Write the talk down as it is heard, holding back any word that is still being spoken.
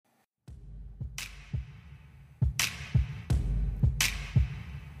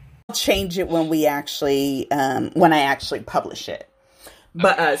change it when we actually, when I actually publish it.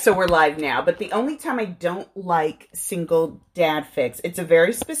 But, so we're live now. But the only time I don't like single dad fics, it's a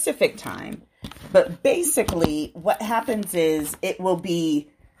very specific time. But basically, what happens is it will be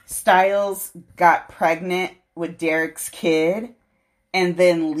Stiles got pregnant with Derek's kid and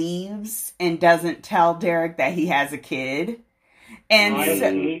then leaves and doesn't tell Derek that he has a kid. And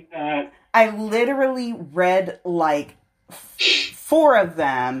I literally read like 4 of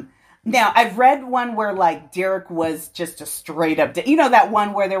them. Now, I've read one where, like, Derek was just a straight up... You know that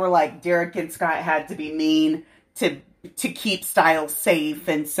one where they were like, Derek and Scott had to be mean to keep Stiles safe,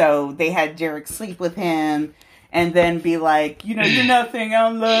 and so they had Derek sleep with him, and then be like, you know, you're nothing, I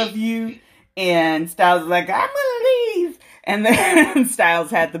love you. And Stiles was like, I'm gonna leave. And then Stiles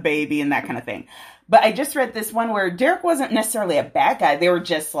had the baby and that kind of thing. But I just read this one where Derek wasn't necessarily a bad guy. They were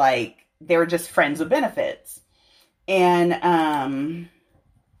just friends with benefits. And,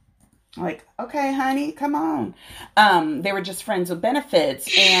 like, okay, honey, come on. They were just friends with benefits.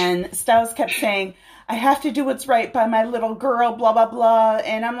 And Stiles kept saying, I have to do what's right by my little girl, blah, blah, blah.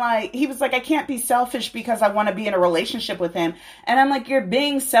 And I'm like, he was like, I can't be selfish because I want to be in a relationship with him. And I'm like, you're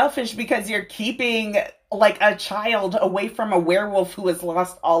being selfish because you're keeping, like, a child away from a werewolf who has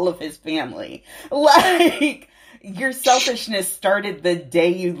lost all of his family. Like, your selfishness started the day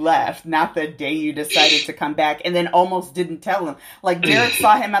you left, not the day you decided to come back, and then almost didn't tell him. Like, Derek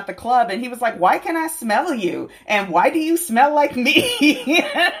saw him at the club, and he was like, why can I smell you? And why do you smell like me?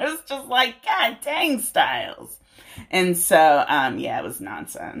 It's just like, God dang, Stiles. And so, yeah, it was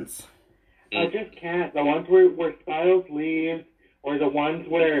nonsense. I just can't. The ones where Stiles leaves, or the ones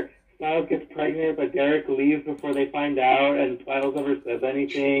where Stiles gets pregnant, but Derek leaves before they find out, and Stiles never says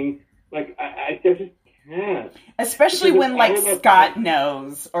anything. Like, I just... Yeah. Especially when, like, Scott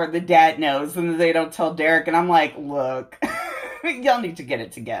knows, or the dad knows, and they don't tell Derek, and I'm like, look, y'all need to get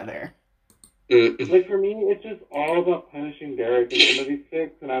it together. Like, for me, it's just all about punishing Derek in some of these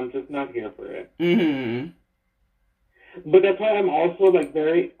fics, and I'm just not here for it. Mm-hmm. But that's why I'm also, like,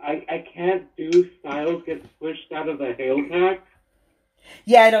 I can't do Stiles gets pushed out of the Hale pack.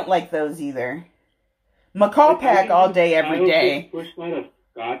 Yeah, I don't like those either. McCall pack all day, every day. Pushed out of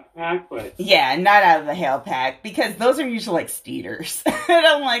Scott's pack, but... Yeah, not out of the Hale pack, because those are usually like Steeders. And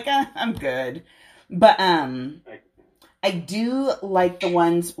I'm like, I'm good. But, I do like the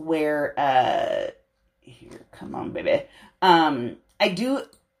ones where, here, come on, baby. I do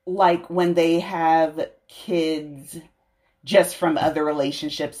like when they have kids just from other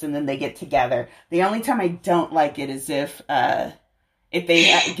relationships and then they get together. The only time I don't like it is if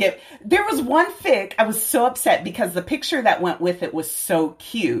they there was one fic, I was so upset because the picture that went with it was so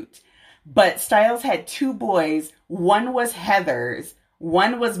cute. But Stiles had 2 boys. One was Heather's.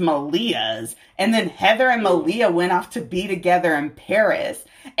 One was Malia's. And then Heather and Malia went off to be together in Paris.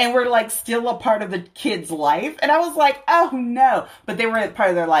 And were, like, still a part of the kid's life. And I was like, oh, no. But they were part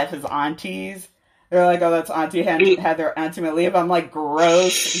of their life as aunties. They're like, oh, that's Auntie Heather, Auntie Malia. But I'm like,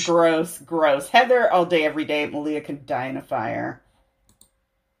 gross, gross, gross. Heather all day, every day. Malia can die in a fire.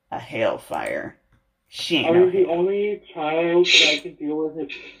 A Hale fire. She ain't the only child that I can deal with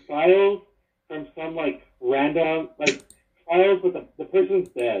is Stiles from some, like, random, like, Stiles, but the person's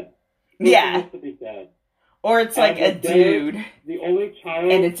dead. Yeah. Has to be dead. Or it's like a dude. The only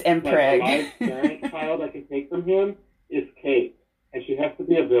child, and it's impreg. Like, parent child I can take from him is Kate. And she has to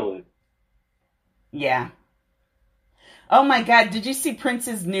be a villain. Yeah. Oh my God, did you see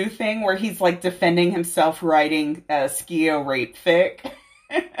Prince's new thing where he's, like, defending himself writing a Skio rape fic?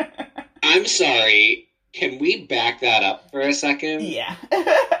 I'm sorry. Can we back that up for a second? Yeah.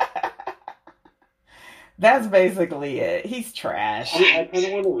 That's basically it. He's trash. I kind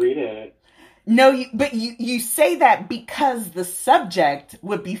of want to read it. No, but you say that because the subject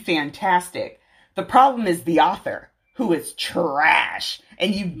would be fantastic. The problem is the author, who is trash,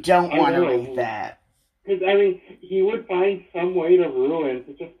 and you don't want to read that. Because, I mean, he would find some way to ruin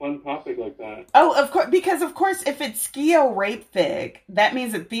such a fun topic like that. Oh, of course, because, of course, if it's Skio rape fic, that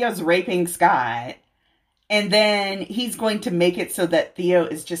means that Theo's raping Scott, and then he's going to make it so that Theo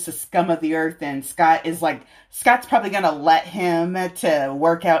is just a scum of the earth, and Scott's probably going to let him to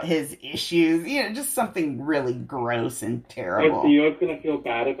work out his issues, you know, just something really gross and terrible. Or Theo's going to feel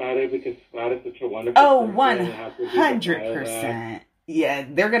bad about it because Scott is such a wonderful person. Oh, 100%. Yeah,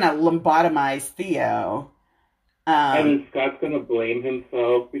 they're going to lobotomize Theo. And then Scott's going to blame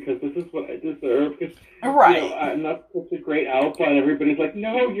himself because this is what I deserve. Because, right. You know, I'm not such a great alpha, and everybody's like,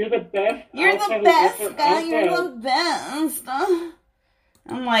 no, you're the best. You're the best guy, you're the best.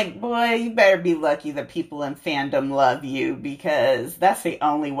 I'm like, boy, you better be lucky that people in fandom love you because that's the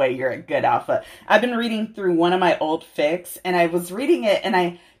only way you're a good alpha. I've been reading through one of my old fics, and I was reading it, and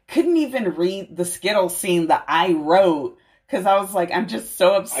I couldn't even read the Skittles scene that I wrote because I was like, I'm just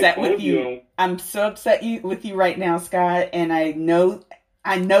so upset with you. I'm so upset with you right now, Scott, and I know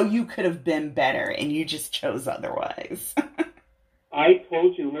you could have been better, and you just chose otherwise. I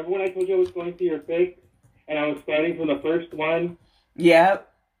told you. Remember when I told you I was going to your fix, and I was starting from the first one? Yep.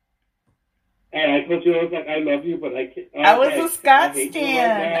 And I told you, I was like, I love you, but I can't. I was a Scott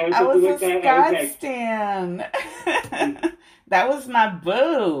stan. I was a Scott stan. That was my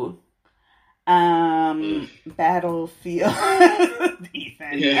boo. Battlefield.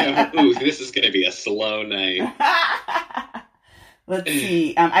 Ethan. Yeah. Ooh, this is going to be a slow night. Let's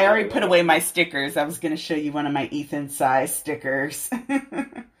see. I already put away my stickers. I was going to show you one of my Ethan size stickers.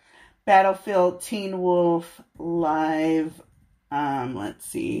 Battlefield Teen Wolf Live. Let's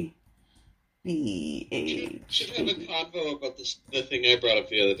see. Should have a convo about the thing I brought up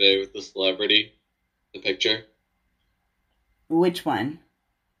the other day with the celebrity, the picture. Which one?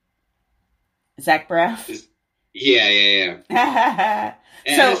 Zach Braff? Yeah. And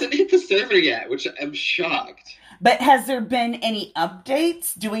it hasn't hit the server yet, which I'm shocked. But has there been any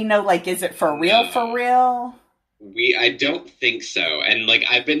updates? Do we know, like, is it for real, for real? I don't think so. And, like,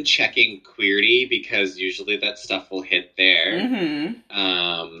 I've been checking Queerty because usually that stuff will hit there.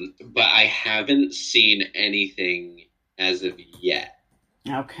 Mm-hmm. But I haven't seen anything as of yet.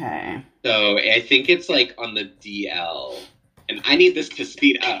 Okay. So I think it's, like, on the DL. And I need this to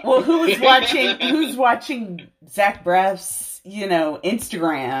speed up. Well, who's watching Zach Braff's,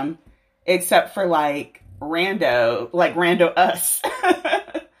 Instagram, except for, like Rando us.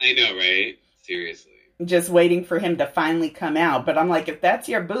 I know, right? Seriously. Just waiting for him to finally come out. But I'm like, if that's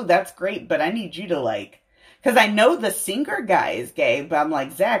your boo, that's great. But I need you to, like, because I know the singer guy is gay, but I'm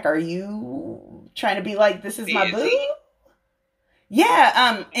like, Zach, are you trying to be like, this is my boo?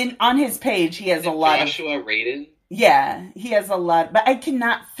 Yeah, and on his page, he has a lot Joshua Radin? Yeah, he has a lot, but I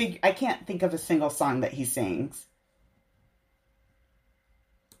can't think of a single song that he sings.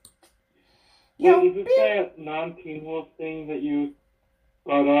 Well, is this that non-Teen Wolf thing that you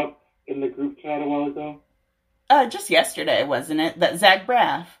brought up in the group chat a while ago? Just yesterday, wasn't it? That Zach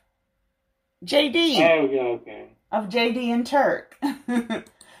Braff. JD. Oh, yeah, okay. Of JD and Turk.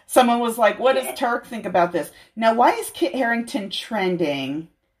 Someone was like, what does Turk think about this? Now, why is Kit Harington trending?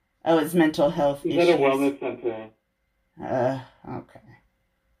 Oh, his mental health issues. He's at a wellness center. Okay.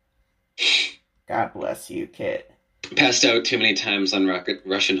 God bless you, Kit. Passed out too many times on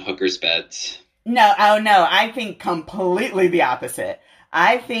Russian hookers' beds. No, I think completely the opposite.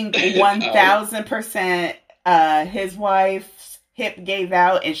 I think 1,000% his wife's hip gave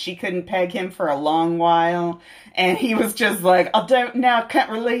out and she couldn't peg him for a long while. And he was just like, I don't now,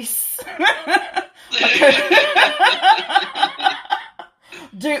 can't release.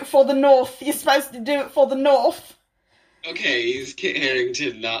 Do it for the North. You're supposed to do it for the North. Okay, he's Kit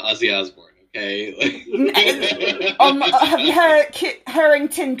Harington, not Ozzy Osbourne. Okay. Have you heard Kit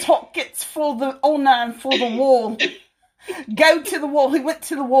Harington talk gets for the honor for the wall? Go to the wall. He went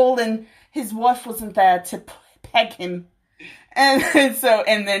to the wall and his wife wasn't there to peg him. And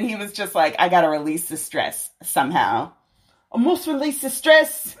then he was just like, I gotta release the stress somehow. I must release the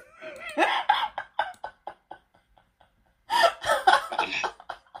stress.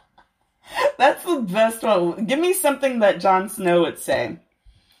 That's the best one. Give me something that Jon Snow would say.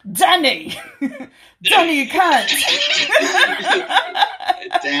 Danny! Danny, you can't!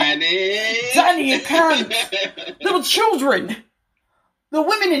 Danny, you can't! Little children! The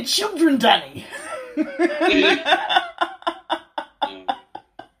women and children, Danny!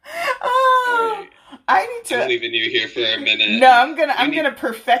 Oh, I need to. I'm leaving you here for a minute. No, I'm gonna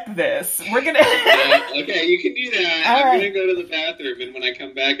perfect this. We're gonna. Okay, you can do that. I'm gonna go to the bathroom, and when I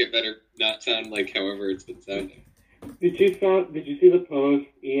come back, it better not sound like however it's been sounding. Did you see the post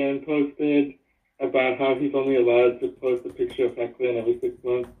Ian posted about how he's only allowed to post a picture of Hecklin every 6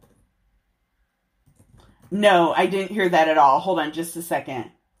 months? No, I didn't hear that at all. Hold on just a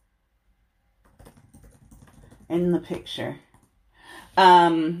second. In the picture.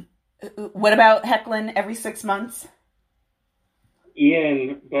 What about Hecklin every 6 months?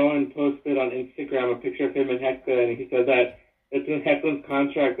 Ian Bowen posted on Instagram a picture of him and Hecklin, and he said that it's in Hecklin's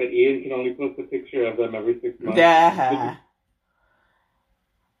contract that Ian can only post a picture of them every 6 months.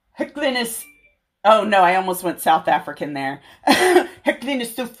 Hecklin is... Oh, no, I almost went South African there. Hecklin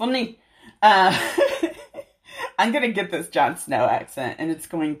is so funny. I'm going to get this Jon Snow accent, and it's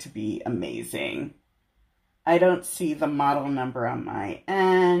going to be amazing. I don't see the model number on my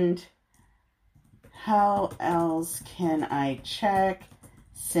end. How else can I check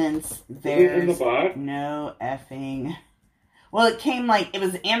since there's no effing... Well, it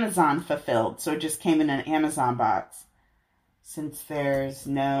was Amazon fulfilled, so it just came in an Amazon box. since there's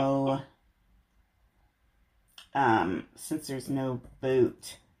no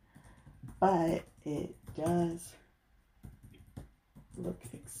boot. But it does look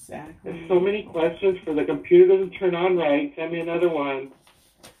exactly. There's so many questions for the computer doesn't turn on right. Send me another one.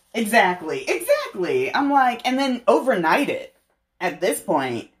 Exactly. I'm like, and then overnight it. At this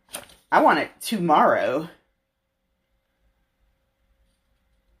point, I want it tomorrow.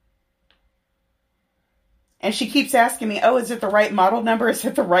 And she keeps asking me, oh, is it the right model number? Is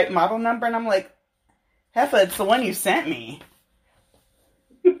it the right model number? And I'm like, Heffa, it's the one you sent me.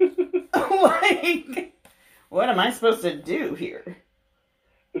 Like, what am I supposed to do here?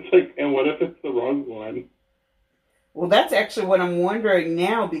 It's like, and what if it's the wrong one? Well, that's actually what I'm wondering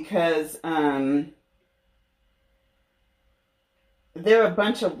now, because there are a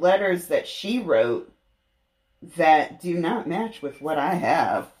bunch of letters that she wrote that do not match with what I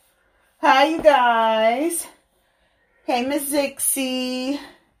have. Hi, you guys. Hey, Miss Zixie.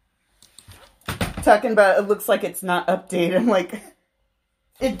 Talking about it looks like it's not updated. I'm like,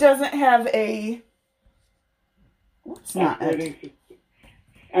 it doesn't have a... What's not updated?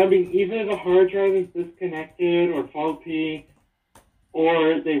 I mean, either the hard drive is disconnected or faulty,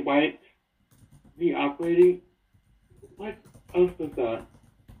 or they wiped the operating... What else was that?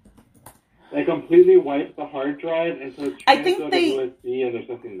 They completely wiped the hard drive, and so it's transferred to USB, and there's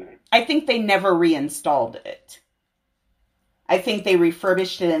nothing there. I think they never reinstalled it. I think they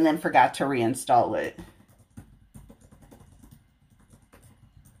refurbished it and then forgot to reinstall it.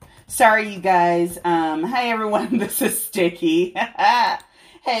 Sorry, you guys. Hi, everyone. This is Sticky.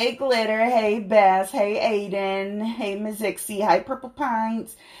 Hey, Glitter. Hey, Bess. Hey, Aiden. Hey, Ms. Ixie. Hi, Purple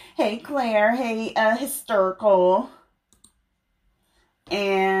Pints. Hey, Claire. Hey, Hysterical.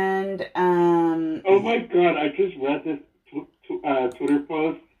 And, oh my god, I just read this Twitter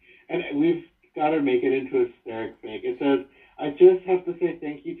post, and we've got to make it into a hysteric fake. It says, I just have to say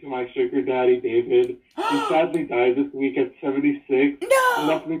thank you to my sugar daddy, David. He sadly died this week at 76. No! And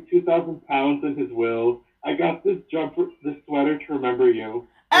left me 2,000 pounds in his will. I got this sweater to remember you.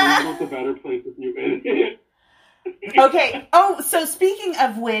 The world was a better place with you in it. Okay. Oh, so speaking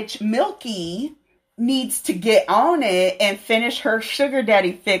of which, Milky needs to get on it and finish her sugar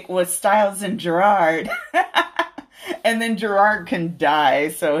daddy fic with Styles and Gerard. And then Gerard can die,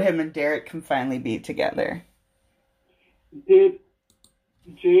 so him and Derek can finally be together. Did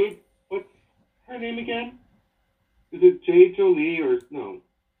Jade, what's her name again? Is it Jade Jolie or no?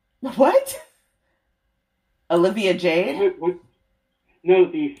 What? Olivia Jade? What? No,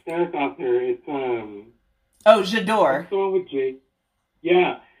 the hysteric author. It's Oh, J'adore. the one with Jade.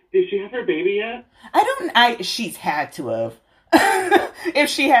 Yeah. Did she have her baby yet? She's had to have. If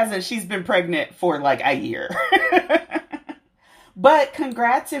she hasn't, she's been pregnant for like a year. But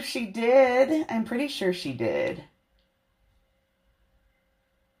congrats if she did. I'm pretty sure she did.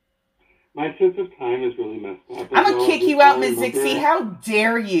 My sense of time is really messed up. I'm going to kick you out, Ms. Zixie. How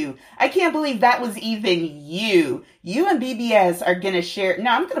dare you? I can't believe that was even you. You and BBS are going to share.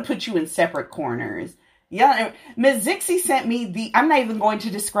 No, I'm going to put you in separate corners. Yeah, Ms. Zixie sent me I'm not even going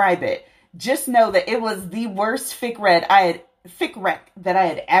to describe it. Just know that it was the worst fic rec that I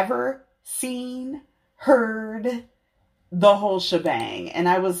had ever seen, heard, the whole shebang. And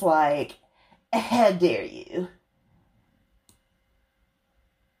I was like, how dare you?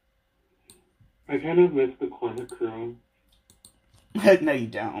 I kind of miss the Corner Crew. No, you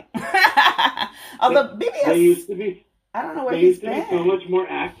don't. Although BBS, they used to be. I don't know where he's been. They used to be so much more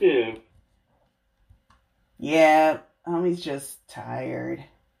active. Yeah, he's just tired.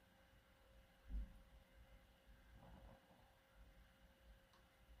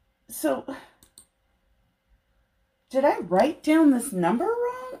 So, did I write down this number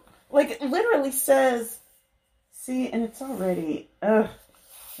wrong? Like, it literally says, see, and it's already,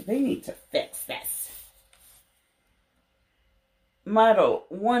 they need to fix this. Model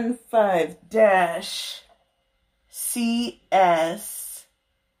 15-CS.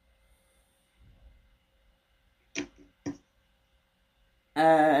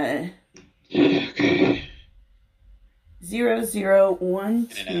 Okay.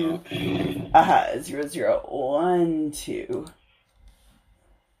 0012. 0012.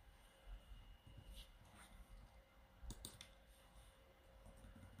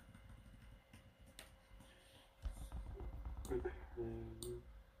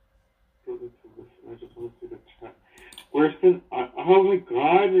 Worse than, oh my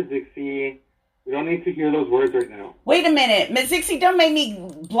god, Ms. Zixie. We don't need to hear those words right now. Wait a minute. Ms. Zixie, don't make me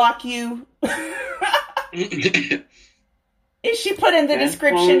block you. Is she put in the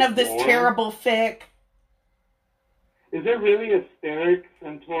description of this terrible fic? Is there really a Steric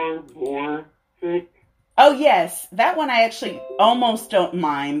Centaur Boar fic? Oh, yes, that one I actually almost don't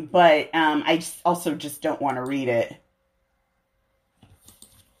mind, but I also just don't want to read it.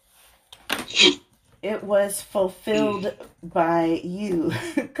 It was fulfilled by you.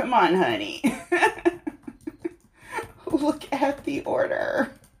 Come on, honey. Look at the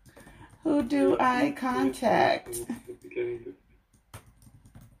order. Who do I contact?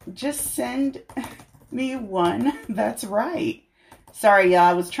 Just send me one. That's right. Sorry, y'all.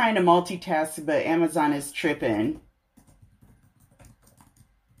 I was trying to multitask, but Amazon is tripping.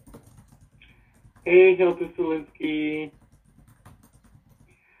 Hey, Hilda Selinsky.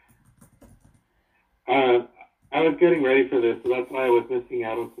 I was getting ready for this, so that's why I was missing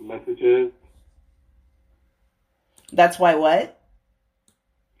out on some messages. That's why what?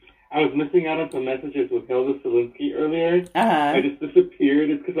 I was missing out on some messages with Hilda Selinsky earlier. Uh-huh. I just disappeared.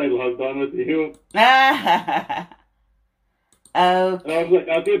 It's because I logged on with you. Okay. And I was like,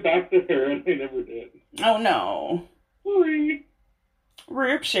 I'll get back to her, and I never did. Oh, no. Sorry.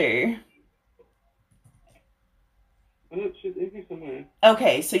 Ripsy. Oh, she's in here somewhere.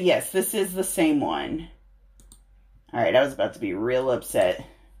 Okay, so yes, this is the same one. Alright, I was about to be real upset.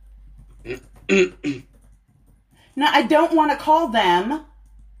 No, I don't want to call them.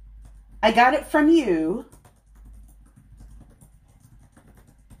 I got it from you.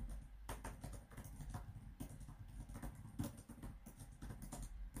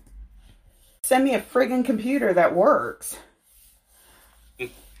 Send me a friggin' computer that works.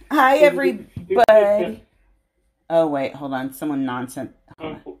 Hi, everybody. Oh, wait, hold on. Someone nonsense.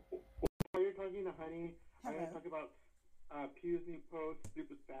 While you're talking to Honey, I'm going to talk about Pew's new post,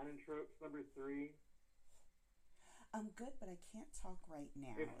 Stupid Shannon Tropes, number 3. I'm good, but I can't talk right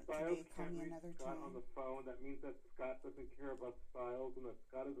now. If Styles Can they call me can't reach another Scott time? on the phone, that means that Scott doesn't care about Styles and that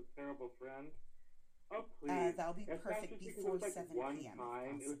Scott is a terrible friend. Oh, please. That'll be It's perfect not just before because it was, 7 one p.m.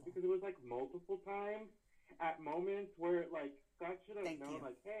 time. It was because it was like multiple times at moments where like Scott should have known,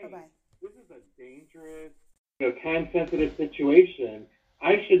 like, hey, Bye-bye. this is a dangerous, time-sensitive situation.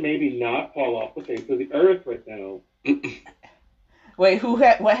 I should maybe not fall off the face of the earth right now. Wait,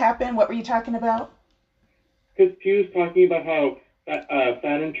 what happened? What were you talking about? Because Pew's talking about how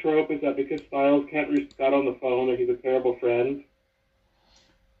Shannon trope is that because Styles can't reach Scott on the phone, that he's a terrible friend.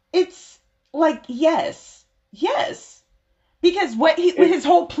 It's like, yes. Because his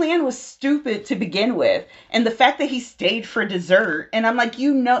whole plan was stupid to begin with. And the fact that he stayed for dessert, and I'm like,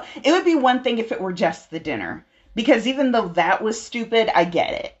 it would be one thing if it were just the dinner. Because even though that was stupid, I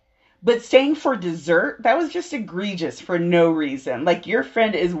get it. But staying for dessert, that was just egregious for no reason. Like, your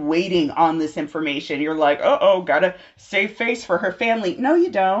friend is waiting on this information. You're like, gotta save face for her family. No, you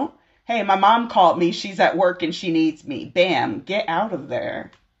don't. Hey, my mom called me. She's at work and she needs me. Bam, get out of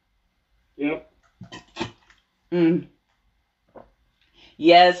there. Yep.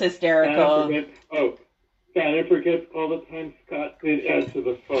 Yes, hysterical. Shannon forgets all the time Scott did answer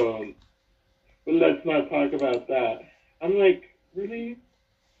the phone. But let's not talk about that. I'm like, really?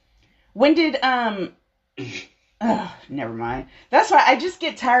 When did, never mind. That's why I just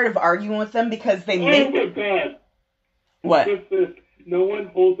get tired of arguing with them because they make... Oh my God. What? Just this. No one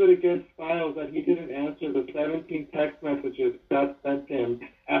holds it against Styles that he didn't answer the 17 text messages Scott sent him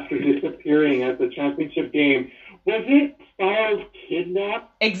after disappearing at the championship game. Was it Styles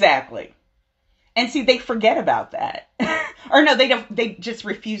kidnapped? Exactly. And see, they forget about that. Or no, they don't. They just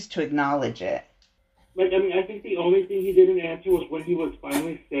refuse to acknowledge it. Like, I mean, I think the only thing he didn't answer was when he was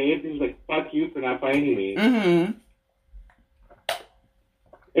finally saved. He was like, fuck you for not finding me. Mm-hmm.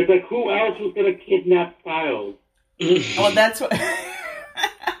 It's like, who else was going to kidnap Styles? Well, that's what...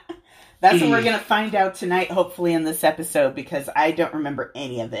 That's what we're going to find out tonight, hopefully, in this episode, because I don't remember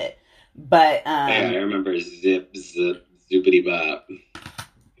any of it. But, I remember zip, zoopity bop.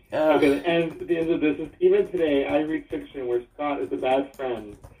 Okay, and at the end of this is, even today, I read fiction where Scott is a bad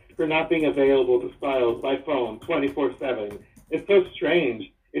friend for not being available to Styles by phone 24/7. It's so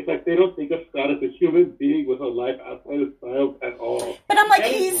strange. It's like they don't think of Scott as a human being with a life outside of Styles at all. But I'm like,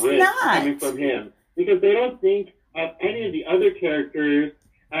 that he's not coming from him, because they don't think of any of the other characters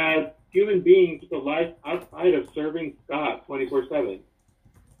as human beings with a life outside of serving Scott 24/7.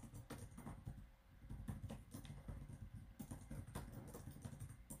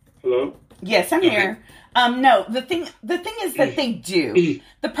 Hello? Yes, I'm here. No, the thing is that they do.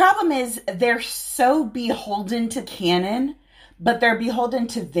 The problem is they're so beholden to canon, but they're beholden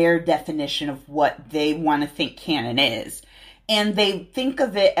to their definition of what they want to think canon is. And they think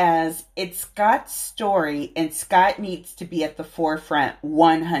of it as it's Scott's story and Scott needs to be at the forefront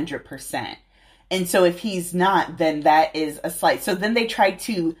 100%. And so if he's not, then that is a slight. So then they try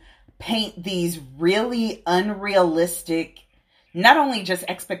to paint these really unrealistic not only just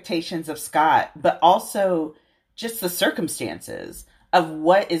expectations of Scott, but also just the circumstances of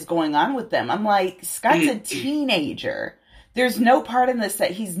what is going on with them. I'm like, Scott's a teenager. There's no part in this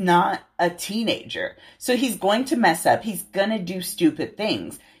that he's not a teenager. So he's going to mess up. He's going to do stupid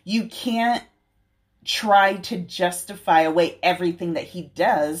things. You can't try to justify away everything that he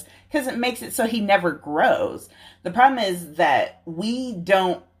does because it makes it so he never grows. The problem is that we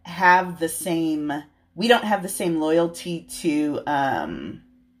don't have the same loyalty to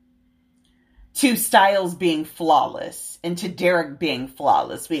Styles being flawless and to Derek being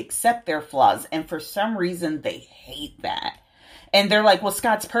flawless. We accept their flaws, and for some reason they hate that. And they're like, well,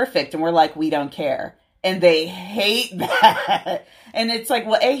 Scott's perfect. And we're like, we don't care. And they hate that. And it's like,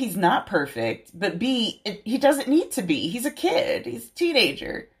 well, A, he's not perfect. But B, he doesn't need to be. He's a kid. He's a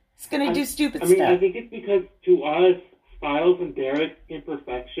teenager. He's going to do stupid stuff. I think it's because to us, Styles and Derek's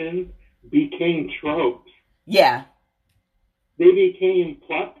imperfections became tropes. Yeah. They became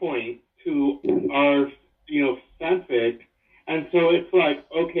plot points to our, fanfic. And so it's like,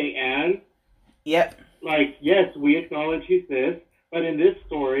 okay, Anne. Yep. Like, yes, we acknowledge he's this, but in this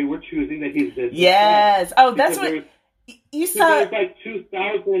story, we're choosing that he's this. Yes. Oh, that's what you saw. There's like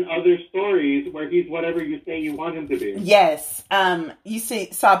 2,000 other stories where he's whatever you say you want him to be. Yes. You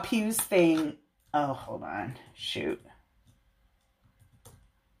saw Pew's thing. Oh, hold on. Shoot.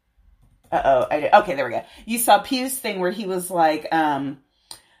 Okay, there we go. You saw Pew's thing where he was like,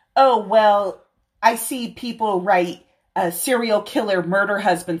 oh, well, I see people write serial killer murder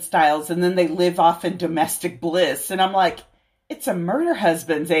husband styles and then they live off in domestic bliss. And I'm like, it's a murder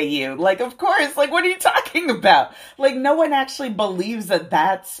husband's AU. Like, of course, like, what are you talking about? Like, no one actually believes that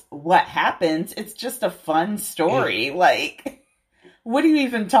that's what happens. It's just a fun story. Like, what are you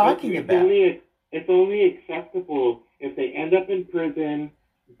even talking about? It's only acceptable if they end up in prison,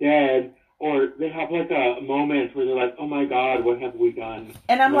 dead, or they have like a moment where they're like, oh my God, what have we done?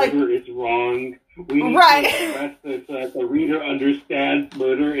 And I'm murder is wrong. We need to express this so that the reader understands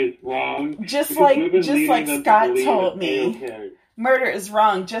murder is wrong. Just like Scott told me. Murder is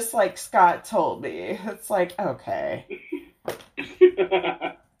wrong, just like Scott told me. It's like, okay.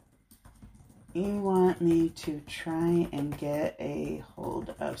 You want me to try and get a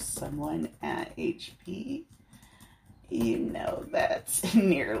hold of someone at HP? You know that's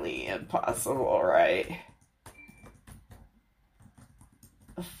nearly impossible, right?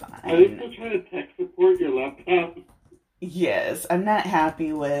 Fine. Are they still trying to tech support your laptop? Yes, I'm not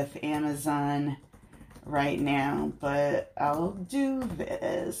happy with Amazon right now, but I'll do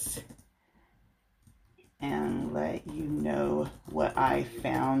this and let you know what I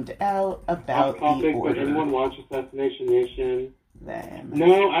found out about the order. Did anyone watch Assassination Nation?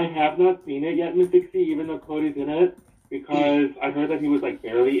 No, I have not seen it yet, Miss Dixie, even though Cody's in it. Because I heard that he was, like,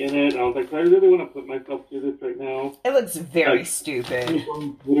 barely in it. And I was like, do I really want to put myself through this right now? It looks very stupid.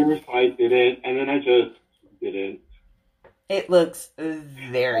 Twitter, so I did it, and then I just didn't. It looks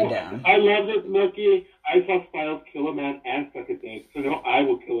very dumb. I love this, Mookie. I saw Styles kill a man and suck a dick. So now I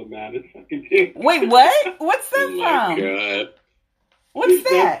will kill a man and suck a dick. Wait, what? What's that from? Oh, my God. What's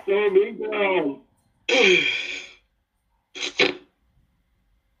that? That's so mean, girl.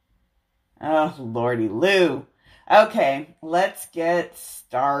 Oh, Lordy Lou. Okay, let's get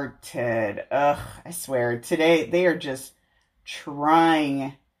started. Ugh, I swear, today they are just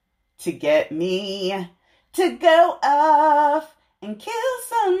trying to get me to go off and kill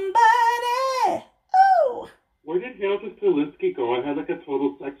somebody. Oh! Where did Hail to Stilinski go? I had like a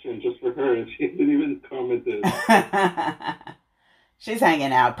total section just for her and she didn't even commented. She's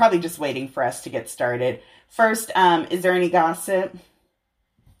hanging out, probably just waiting for us to get started. First, is there any gossip?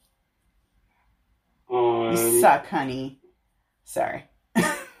 You suck, honey. Sorry.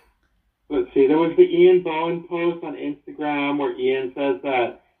 Let's see. There was the Ian Bowen post on Instagram where Ian says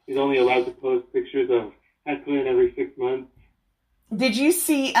that he's only allowed to post pictures of Hecklin every 6 months. Did you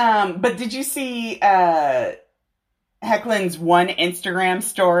see, Hecklin's one Instagram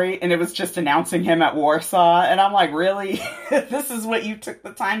story and it was just announcing him at Warsaw? And I'm like, really? This is what you took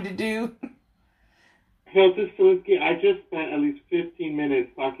the time to do? Hail to Stilinski, I just spent at least 15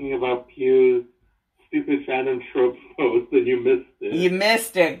 minutes talking about Pew's stupid fandom trope post and you missed it. You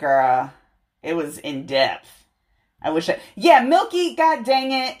missed it, girl. It was in depth. Yeah, Milky, god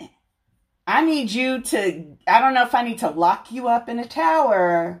dang it. I need you to, I don't know if I need to lock you up in a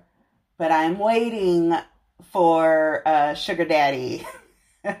tower, but I'm waiting for Sugar Daddy.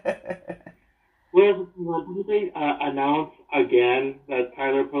 Well, didn't they announce again that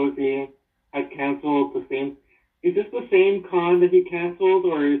Tyler Posey had canceled the same, is this the same con that he canceled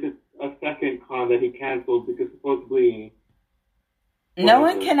or is it a second con that he canceled because supposedly No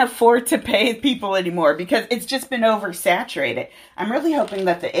one can afford to pay people anymore because it's just been oversaturated. I'm really hoping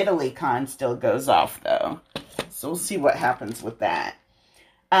that the Italy con still goes off, though. So we'll see what happens with that.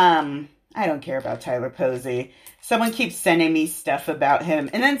 I don't care about Tyler Posey. Someone keeps sending me stuff about him.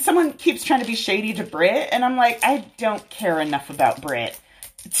 And then someone keeps trying to be shady to Brit. And I'm like, I don't care enough about Brit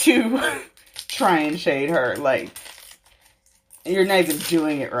to try and shade her. Like, you're not even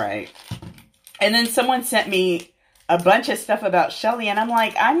doing it right. And then someone sent me a bunch of stuff about Shelly, and I'm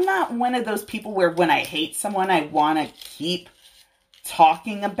like, I'm not one of those people where when I hate someone, I want to keep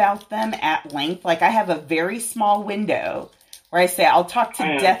talking about them at length. Like, I have a very small window where I say, I'll talk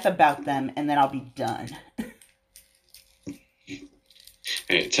to death about them, and then I'll be done. All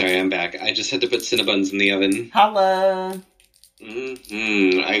right, sorry, I'm back. I just had to put Cinnabons in the oven. Holla.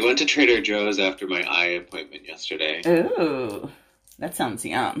 I went to Trader Joe's after my eye appointment yesterday. Ooh, that sounds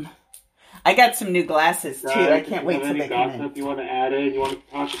yum. I got some new glasses, too. I can't wait till they come in. Gossip you want to add in, you want to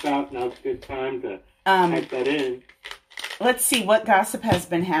talk about, now's a good time to type that in. Let's see what gossip has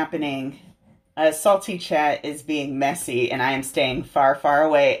been happening. Salty Chat is being messy, and I am staying far, far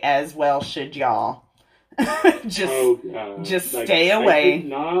away, as well should y'all. just stay away.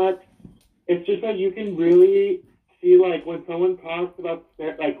 It's just that you can really see, like, when someone talks about,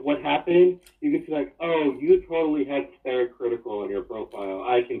 like, what happened, you can see, like, oh, you totally had Stare Critical on your profile.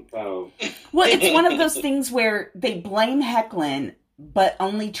 I can tell. Well, it's one of those things where they blame Hecklin, but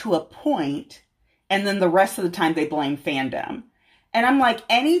only to a point, and then the rest of the time they blame fandom. And I'm like,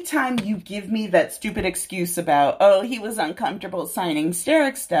 anytime you give me that stupid excuse about, oh, he was uncomfortable signing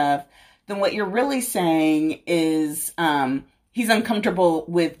Steric stuff, then what you're really saying is he's uncomfortable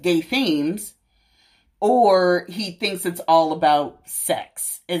with gay themes, or he thinks it's all about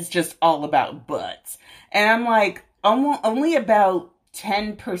sex. It's just all about butts. And I'm like, only about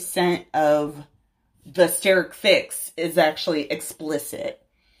 10% of the Steric Fix is actually explicit.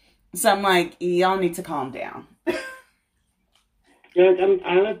 So I'm like, y'all need to calm down. Yeah,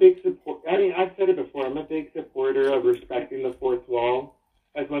 I'm a big supporter. I mean, I've said it before. I'm a big supporter of respecting the fourth wall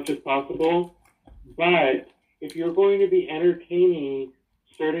as much as possible. But if you're going to be entertaining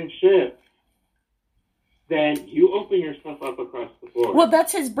certain ships, then you open yourself up across the board. Well,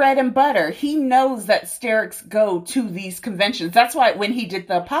 that's his bread and butter. He knows that Sterics go to these conventions. That's why when he did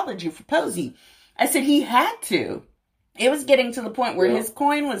the apology for Posey, I said he had to. It was getting to the point where his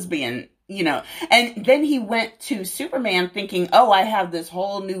coin was being, and then he went to Superman thinking, oh, I have this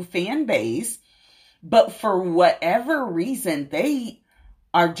whole new fan base. But for whatever reason, they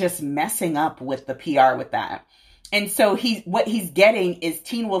are just messing up with the PR with that. And so what he's getting is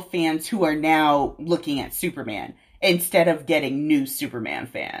Teen Wolf fans who are now looking at Superman instead of getting new Superman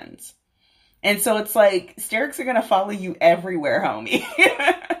fans. And so it's like, Sterics are going to follow you everywhere, homie.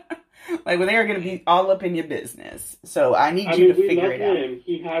 Like, they are going to be all up in your business. So I need you to figure it out.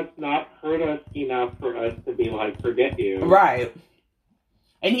 He has not hurt us enough for us to be like, forget you. Right.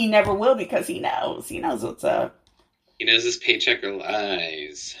 And he never will because he knows. He knows what's up. He knows his paycheck are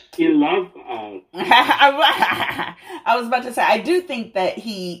lies. He loves us. I was about to say, I do think that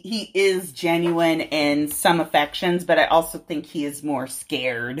he is genuine in some affections, but I also think he is more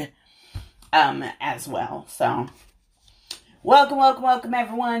scared as well. So, welcome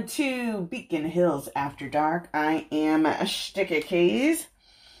everyone to Beacon Hills After Dark. I am Sticky Keys.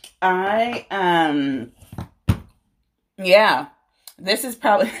 This is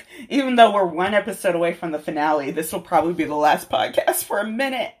probably, even though we're one episode away from the finale, this will probably be the last podcast for a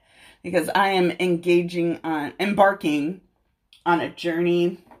minute because I am embarking on a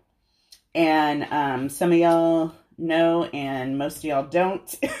journey, and some of y'all know and most of y'all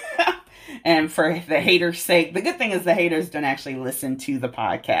don't. And for the haters' sake, the good thing is the haters don't actually listen to the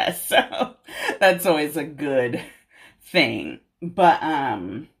podcast, so that's always a good thing. But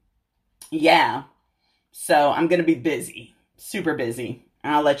so I'm gonna be busy. Super busy.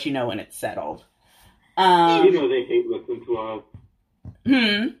 I'll let you know when it's settled. You know they hate listening to us.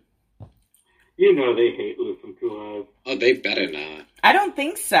 You know they hate listening to us. Oh, they better not. I don't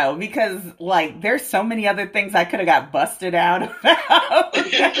think so, because, like, there's so many other things I could have got busted out about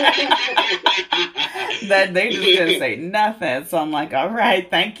that they just didn't say nothing. So I'm like, all right,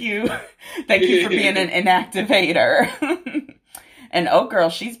 thank you. Thank you for being an inactivator. And, oh, girl,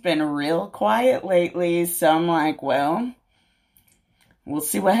 she's been real quiet lately. So I'm like, well, we'll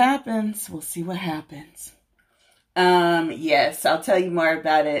see what happens. Yes, I'll tell you more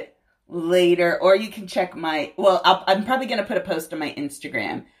about it later, or you can check I'm probably going to put a post on my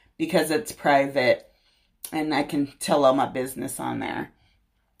Instagram because it's private and I can tell all my business on there.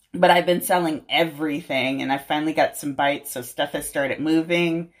 But I've been selling everything and I finally got some bites, so stuff has started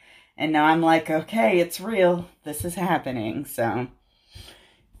moving, and now I'm like, okay, it's real. This is happening. So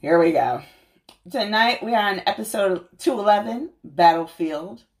Here we go. Tonight we are on episode 211,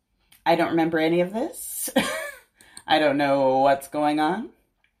 Battlefield. I don't remember any of this. I don't know what's going on.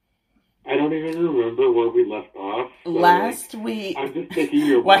 I don't even remember where we left off. So last week... I'm just taking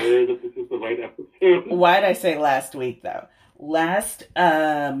your word that this is the right episode. Why did I say last week, though? Last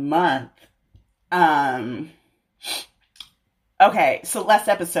month. Okay, so last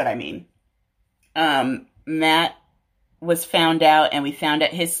episode, I mean. Matt was found out, and we found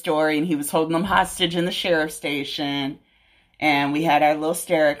out his story, and he was holding them hostage in the sheriff's station, and we had our little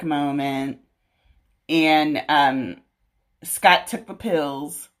hysteric moment, and Scott took the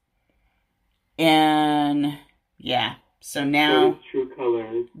pills, and yeah, so now true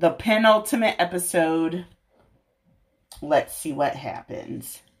colors. The penultimate episode. Let's see what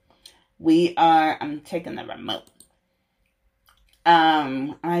happens. I'm taking the remote.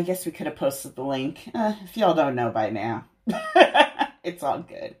 I guess we could have posted the link. If y'all don't know by now. It's all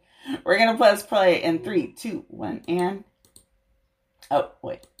good. We're going to press play in 3, 2, 1, and... Oh,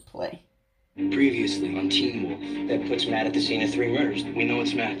 wait. Play. Previously on Teen Wolf. That puts Matt at the scene of 3 murders. We know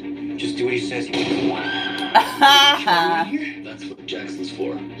it's Matt. Just do what he says. That's what Jackson's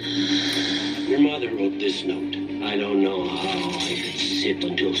for. Your mother wrote this note. I don't know how I could sit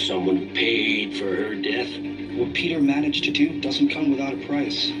until someone paid for her death. What Peter managed to do doesn't come without a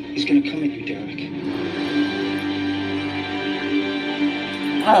price. He's gonna come at you, Derek.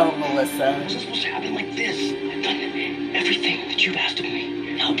 Oh, Melissa. It's supposed to happen like this. I've done everything that you've asked of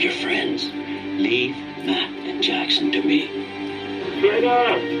me. Help your friends. Leave Matt and Jackson to me. Straight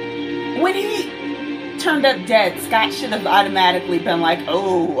up! When he turned up dead, Scott should have automatically been like,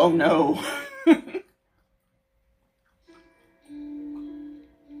 oh no.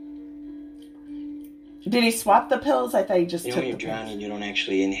 Did he swap the pills? I thought he just took when you're the drowning, pills. You don't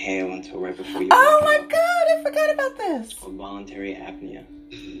actually inhale until right before you... Oh my God, I forgot about this. It's called voluntary apnea.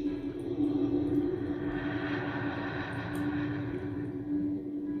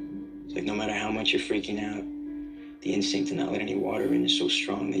 It's like no matter how much you're freaking out, the instinct to not let any water in is so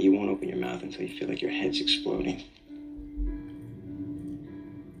strong that you won't open your mouth until you feel like your head's exploding.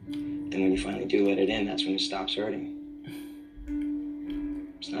 Then when you finally do let it in, that's when it stops hurting.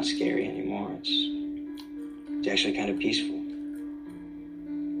 It's not scary anymore. It's actually kind of peaceful.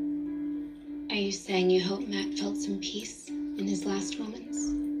 Are you saying you hope Matt felt some peace in his last moments?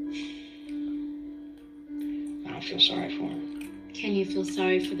 I don't feel sorry for him. Can you feel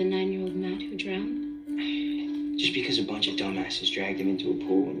sorry for the 9-year-old Matt who drowned? Just because a bunch of dumbasses dragged him into a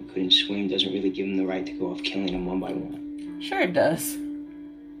pool and couldn't swim doesn't really give him the right to go off killing them one by one. Sure it does.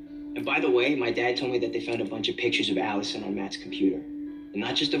 And by the way, my dad told me that they found a bunch of pictures of Allison on Matt's computer. And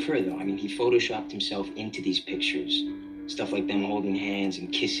not just of her, though. I mean, he photoshopped himself into these pictures. Stuff like them holding hands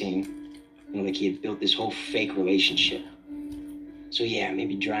and kissing. You know, like he had built this whole fake relationship. So yeah,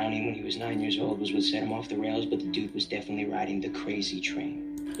 maybe drowning when he was 9 years old was what set him off the rails, but the dude was definitely riding the crazy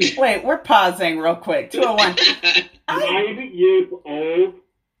train. Wait, we're pausing real quick. 201. 9 years old?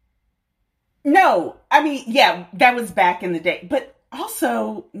 No, I mean, yeah, that was back in the day. But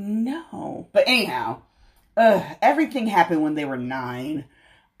also, no. But anyhow, everything happened when they were 9.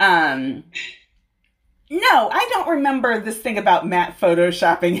 No, I don't remember this thing about Matt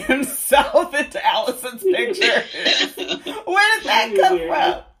photoshopping himself into Allison's picture. Where did that come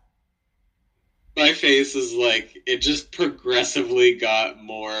from? My face is like, it just progressively got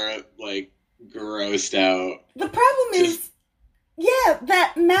more, like, grossed out. The problem is, yeah,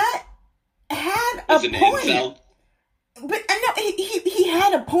 that Matt had a point. Incel. But no, he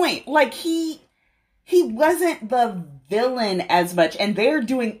had a point. Like, he wasn't the villain as much, and they're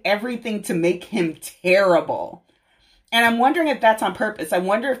doing everything to make him terrible. And I'm wondering if that's on purpose. I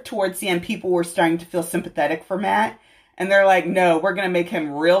wonder if towards the end people were starting to feel sympathetic for Matt, and they're like, no, we're going to make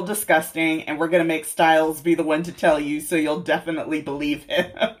him real disgusting, and we're going to make Stiles be the one to tell you, so you'll definitely believe him.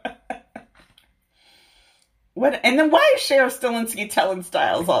 And then why is Sheriff Stilinski telling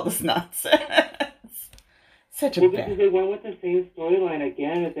Stiles all this nonsense? Such a because they went with the same storyline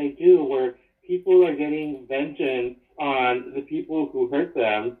again as they do, where people are getting vengeance on the people who hurt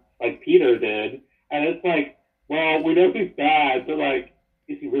them, like Peter did. And it's like, well, we know he's bad, but, like,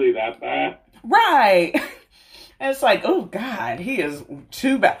 is he really that bad? Right. And it's like, oh, God, he is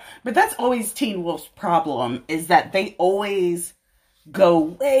too bad. But that's always Teen Wolf's problem, is that they always go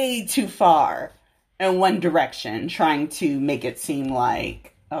way too far in one direction, trying to make it seem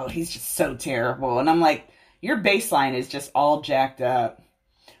like, oh, he's just so terrible. And I'm like, your baseline is just all jacked up.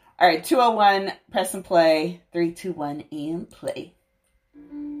 All right, 201, press and play. 3, 2, 1, and play.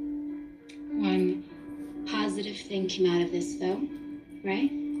 One positive thing came out of this, though,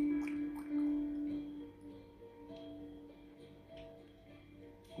 right?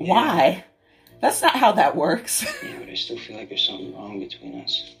 Why? That's not how that works. Yeah, but I still feel like there's something wrong between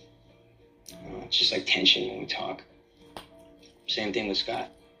us. It's just like tension when we talk. Same thing with Scott.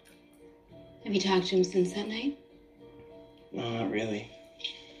 Have you talked to him since that night? No, not really.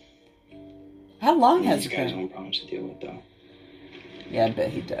 How long He has has it got his been? own problems to deal with, though. Yeah, I bet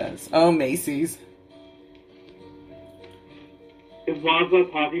he does. Oh, Macy's. His mom's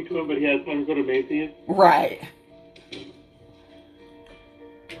not talking to him, but he has time to go to Macy's. Right.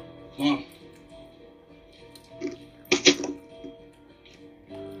 Mom.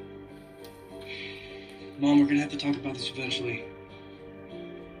 Mom, we're gonna have to talk about this eventually.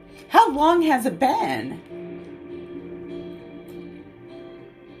 How long has it been?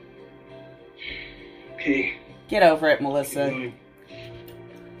 Okay. Get over it, Keep Melissa. going.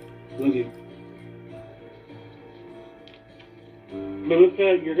 Love you.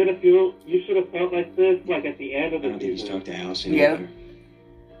 Melissa, you're gonna feel. You should have felt like this, like at the end of I the don't think he's season. talked to Allison Yeah. either.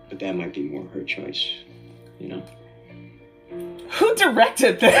 But that might be more her choice. You know? Who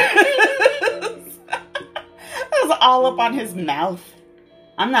directed this? That was all up on his mouth.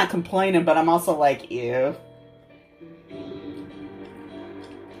 I'm not complaining, but I'm also like, ew.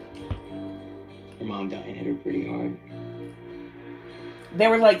 Her mom dying hit her pretty hard. They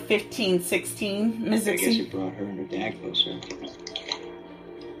were like 15, 16, Miss I guess Dixie. it brought her and her dad closer.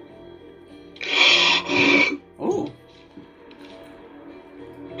 Ooh.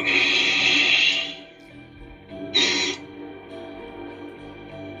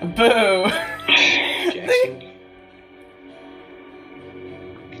 Boo. Jackson.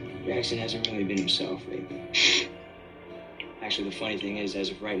 Jackson hasn't really been himself lately. Actually, the funny thing is, as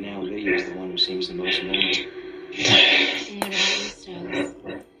of right now, Lydia is the one who seems the most normal. And what about you, Styles?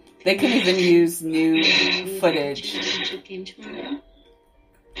 They can even use new Will footage. championship game tomorrow?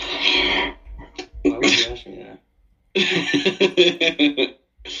 Why would you ask me that?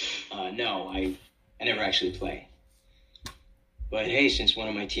 No, I never actually play. But hey, since one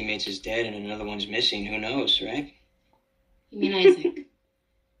of my teammates is dead and another one's missing, who knows, right? You mean Isaac?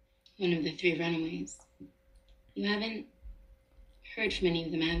 One of the 3 runaways. You haven't heard from any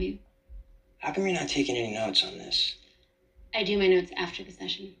of them, have you? How come you're not taking any notes on this? I do my notes after the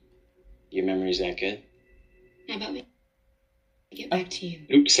session. Your memory's that good? How about we get back to you?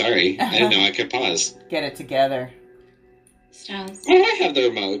 Oops, sorry. I didn't know I could pause. Get it together. Styles? Oh, I have the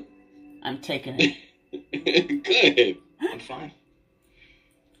remote. I'm taking it. Good. I'm fine.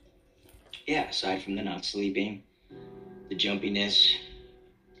 Yeah, aside from the not sleeping, the jumpiness,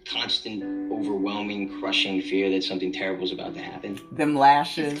 constant, overwhelming, crushing fear that something terrible is about to happen. Them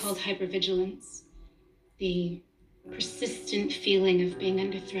lashes. It's called hypervigilance. The persistent feeling of being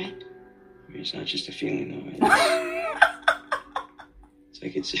under threat. I mean, it's not just a feeling, though. It's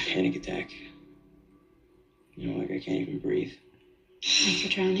like it's a panic attack. You know, like I can't even breathe. Like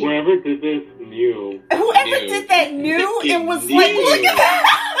you're drowning. Whoever did this knew. Whoever Knew. did that knew and was Knew. like, look at that.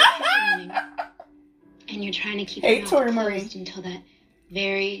 And you're trying to keep Hey, your mouth Tori Marie. closed until that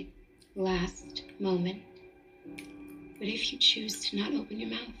very last moment. What if you choose to not open your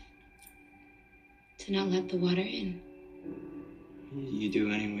mouth? To not let the water in? You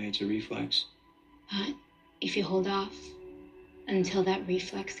do anyway, it's a reflex. But if you hold off until that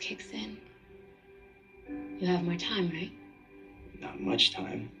reflex kicks in, you have more time, right? Not much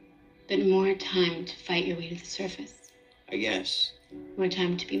time, But more time to fight your way to the surface. I guess. More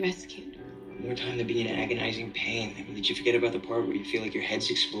time to be rescued. More time to be in agonizing pain. I mean, did you forget about the part where you feel like your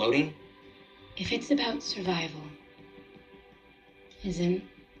head's exploding? If it's about survival, isn't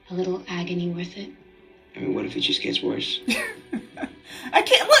a little agony worth it? I mean, what if it just gets worse? I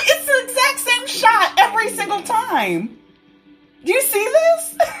can't look. It's the exact same shot every single time. Do you see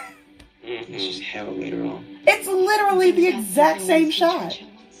this? It's just hell later on. It's literally the That's exact something same Winston shot. Churchill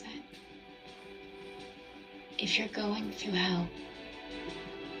once said. If you're going through hell,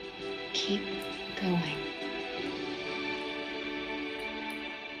 keep going.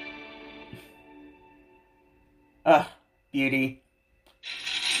 Ugh, beauty.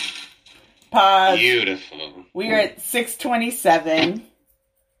 Pause. Beautiful. We are at 6:27.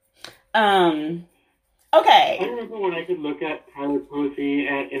 I Okay. remember when I could look at Tyler Posey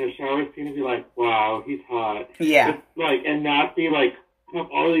and in a shower scene and be like, "Wow, he's hot." Yeah. Just, like, and not be like, have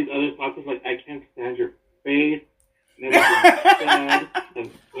all these other thoughts of like, "I can't stand your face," and everything's bad,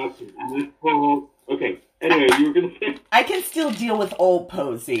 and fucking asshole. Okay. Anyway, you were gonna say. I can still deal with old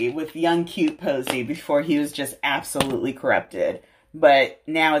Posey, with young cute Posey before he was just absolutely corrupted. But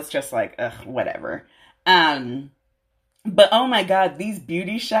now it's just like, ugh, whatever. But oh my god, these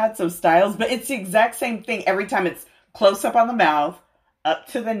beauty shots of Styles, but it's the exact same thing every time. It's close up on the mouth, up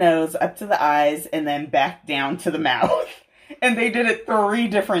to the nose, up to the eyes, and then back down to the mouth. And they did it 3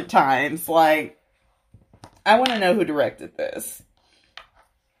 different times. Like, I want to know who directed this.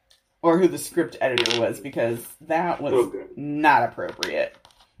 Or who the script editor was, because that was not appropriate.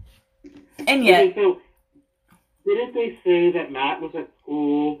 And yet... Okay, so, didn't they say that Matt was at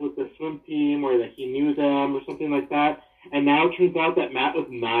school with the swim team, or that he knew them, or something like that? And now it turns out that Matt was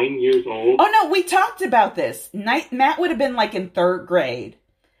 9 years old. Oh, no, we talked about this. Matt would have been, like, in 3rd grade.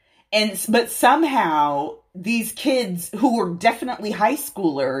 But somehow, these kids, who were definitely high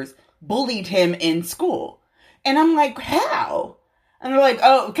schoolers, bullied him in school. And I'm like, how? And they're like,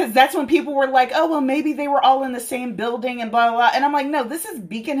 oh, because that's when people were like, oh, well, maybe they were all in the same building and blah, blah, blah. And I'm like, no, this is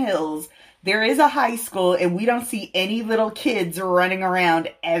Beacon Hills. There is a high school, and we don't see any little kids running around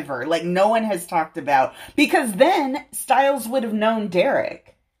ever. Like, no one has talked about. Because then, Stiles would have known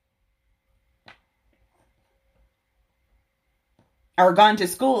Derek. Or gone to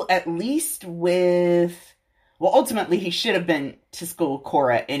school, at least with... Well, ultimately, he should have been to school with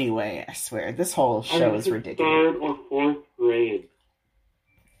Cora anyway, I swear. This whole show is ridiculous. 3rd or 4th grade.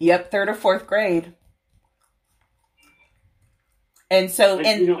 Yep, 3rd or 4th grade. And so,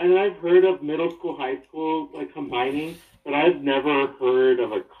 and I've heard of middle school, high school, like, combining, but I've never heard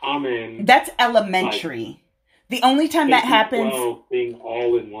of a common... That's elementary. Like, the only time that happens... being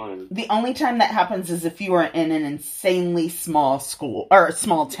all in one. The only time that happens is if you are in an insanely small school, or a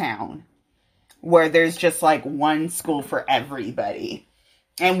small town, where there's just, like, one school for everybody.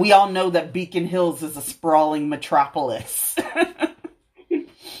 And we all know that Beacon Hills is a sprawling metropolis.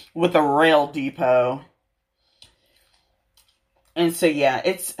 With a rail depot. And so, yeah,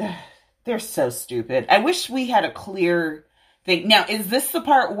 they're so stupid. I wish we had a clear thing. Now, is this the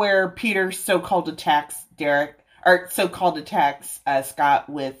part where Peter so-called attacks Scott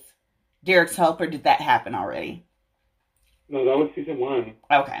with Derek's help, or did that happen already? No, that was season 1.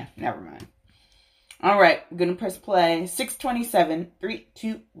 Okay, never mind. All right, I'm going to press play. 6:27, 3,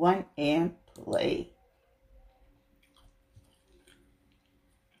 2, 1, and play.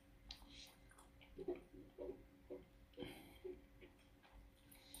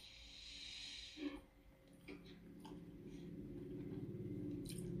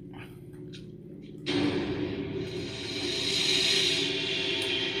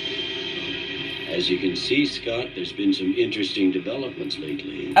 As you can see, Scott, there's been some interesting developments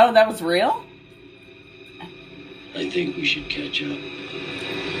lately. Oh, that was real? I think we should catch up.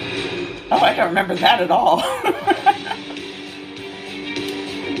 Oh, I don't remember that at all.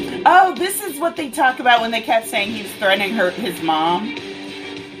 Oh, this is what they talk about when they kept saying he was threatening his mom.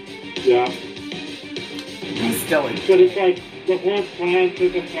 Yeah. He's still in. But it's like, the whole plan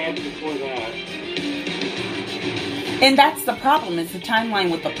took effect before that. And that's the problem, is the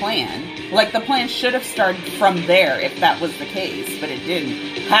timeline with the plan. Like, the plan should have started from there if that was the case, but it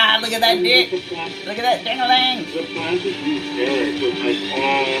didn't. Ha, look at that dick! Look at that ding-a-ling! The plan to use Derek was, like,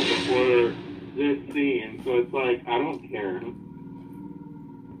 all before this scene, so it's like, I don't care.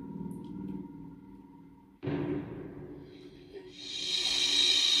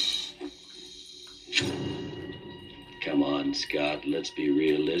 Come on, Scott, let's be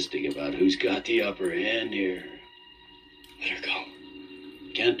realistic about who's got the upper hand here. Let her go.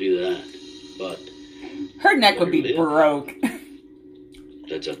 Can't do that, but... Her neck would be broke.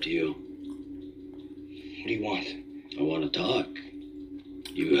 That's up to you. What do you want? I want to talk.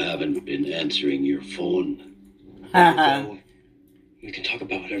 You haven't been answering your phone. We can talk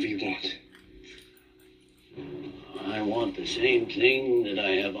about whatever you want. I want the same thing that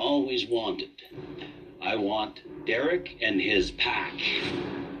I have always wanted. I want Derek and his pack.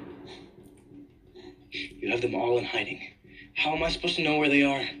 You have them all in hiding. How am I supposed to know where they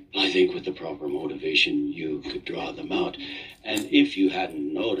are? I think with the proper motivation, you could draw them out. And if you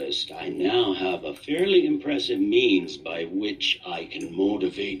hadn't noticed, I now have a fairly impressive means by which I can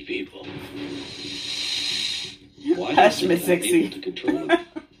motivate people. Why do you think I'm able to control them?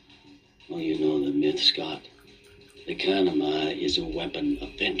 Well, you know the myth, Scott. The Kanama is a weapon of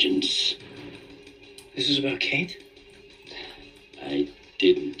vengeance. This is about Kate? I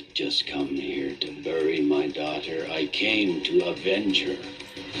didn't just come here to bury my daughter. I came to avenge her.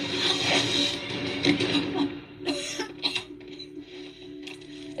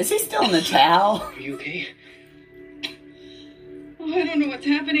 Is he still in the towel? Are you okay? Oh, I don't know what's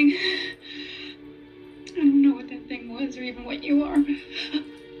happening. I don't know what that thing was or even what you are.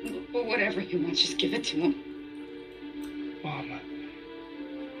 But whatever you want, just give it to him. Mama,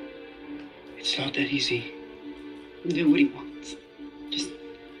 it's not that easy. Do what he wants. Just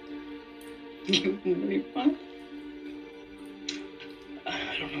give him what he wants.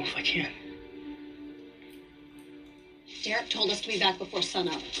 I don't know if I can. Derek told us to be back before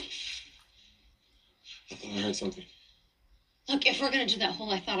sunup. I thought I heard something. Look, if we're going to do that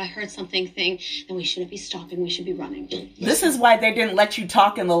whole I thought I heard something thing, then we shouldn't be stopping. We should be running. This is why they didn't let you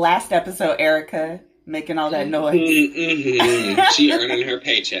talk in the last episode, Erica. Making all that noise. Mm-hmm. She earning her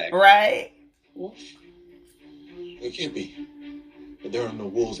paycheck. Right? Wolf? It can't be. But there are no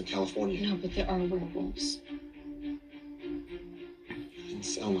wolves in California. No, but there are werewolves. It didn't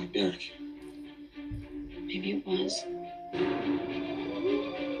sound like Derek. Maybe it was.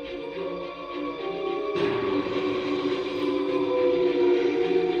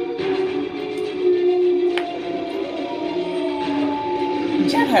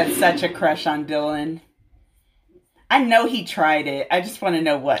 Jeff had such a crush on Dylan. I know he tried it. I just want to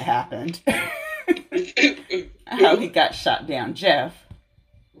know what happened. How he got shot down. Jeff.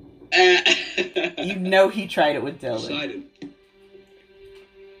 You know he tried it with Dylan. Decided.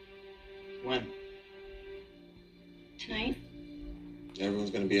 When? Tonight?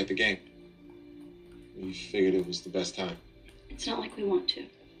 Everyone's going to be at the game. We figured it was the best time. It's not like we want to.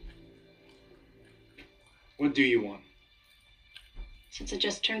 What do you want? Since I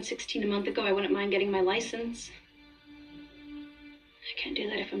just turned 16 a month ago, I wouldn't mind getting my license. I can't do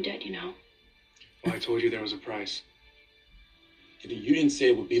that if I'm dead, you know. Well, I told you there was a price. Eddie, you didn't say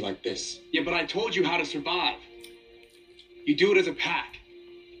it would be like this. Yeah, but I told you how to survive. You do it as a pack.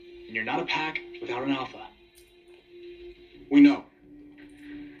 And you're not a pack without an alpha. We know.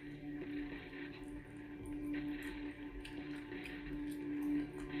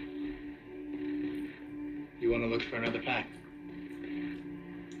 You want to look for another pack?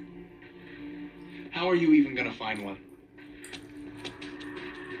 How are you even going to find one?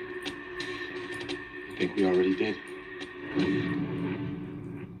 I think we already did.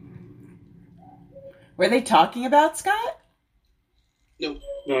 Were they talking about Scott? No,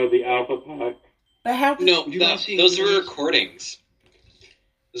 the Alpha Pack. But how? no, those are recordings.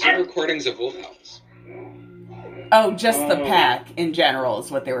 Those are recordings of wolf owls. Oh, just the pack in general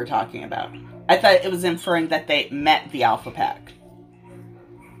is what they were talking about. I thought it was inferring that they met the Alpha Pack.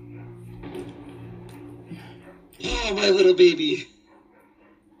 Oh, my little baby.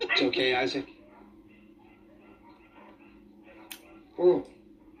 It's okay, Isaac. Oh.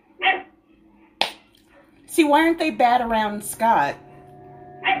 See, why aren't they bad around Scott?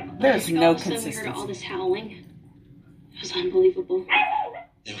 There's no All of a sudden we heard all consistency. this howling. It was unbelievable.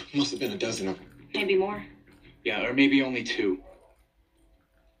 There must have been a dozen of them. Maybe more. Yeah, or maybe only 2.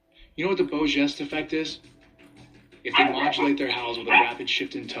 You know what the Beau Geste effect is? If they modulate their howls with a rapid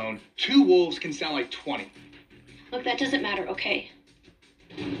shift in tone, 2 wolves can sound like 20. Look, that doesn't matter, okay?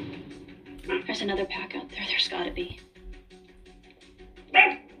 There's another pack out there. There's gotta be.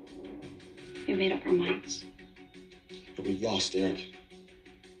 We made up our minds. But we lost, Eric.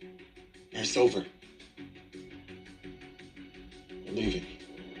 It's over. We're leaving.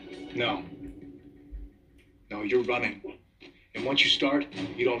 No. No, you're running. And once you start,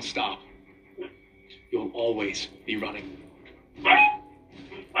 you don't stop. You'll always be running.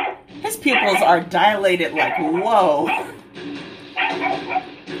 His pupils are dilated like, whoa.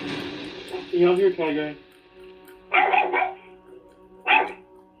 You know, here, Tiger.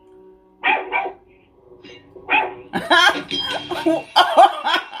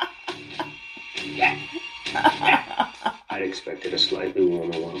 I'd expected a slightly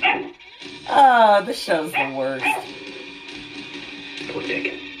warmer welcome. Oh, this show's the worst. Poor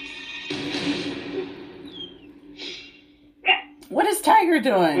Dick. What is Tiger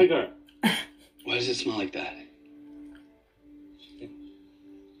doing? Tiger. Why does it smell like that?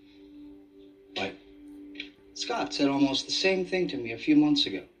 What? Scott said almost the same thing to me a few months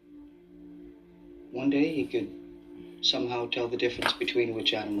ago. One day he could somehow tell the difference between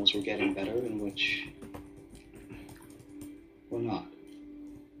which animals were getting better and which were not.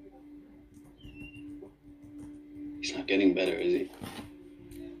 He's not getting better, is he?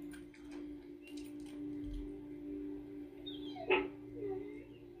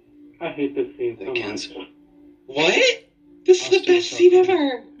 I hate this scene so The cancer. much. What? This is the best scene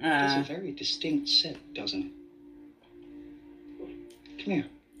ever. It has a very distinct scent, doesn't it? Come here.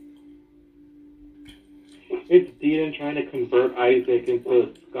 It's Dean trying to convert Isaac into a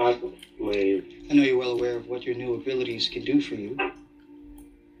Scott's slave. I know you're well aware of what your new abilities can do for you.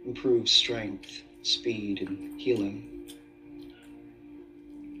 Improve strength, speed, and healing.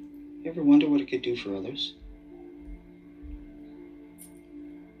 You ever wonder what it could do for others?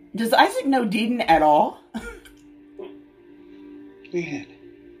 Does Isaac know Deedon at all? Give me a hand.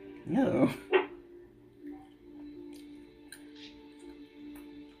 No.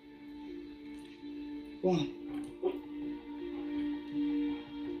 Go on.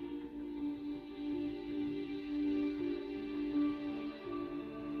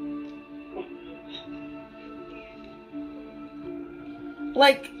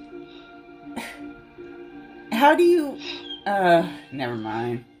 Like, how do you... never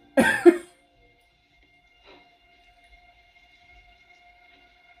mind.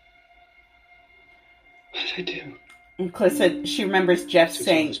 What did I do? And Cliff said she remembers Jeff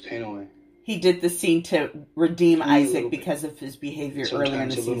saying His pain away. he did the scene to redeem Isaac because of his behavior earlier in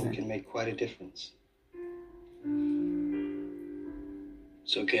the Sometimes a little season. can make quite a difference.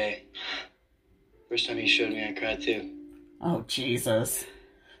 It's okay. First time he showed me, I cried too. Oh, Jesus.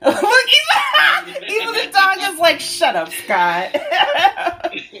 Look, even the dog is like, shut up, Scott.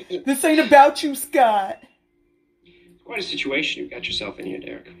 This ain't about you, Scott. It's quite a situation you've got yourself in here,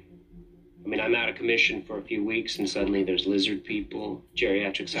 Derek. I mean, I'm out of commission for a few weeks, and suddenly there's lizard people,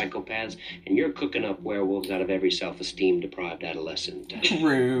 geriatric psychopaths, and you're cooking up werewolves out of every self-esteem deprived adolescent.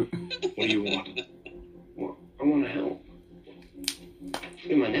 Rude. What do you want? Well, I want to help.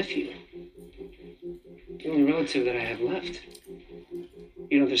 You're my nephew. The only relative that I have left.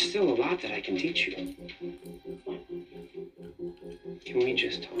 You know, there's still a lot that I can teach you. Can we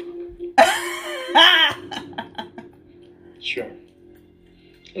just talk? Sure.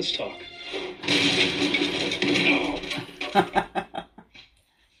 Let's talk.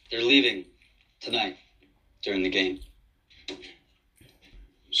 They're leaving tonight during the game.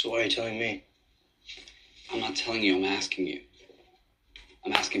 So why are you telling me? I'm not telling you, I'm asking you.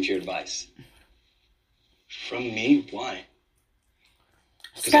 I'm asking for your advice. From me? Why?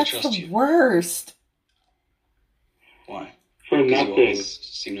 Because I That's trust the you. worst. Why? For Because you nothing. always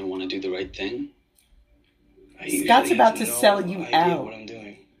seem to want to do the right thing. I Scott's usually about have to no sell you idea out. what I'm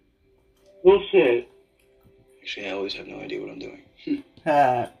doing. Bullshit. Actually, I always have no idea what I'm doing.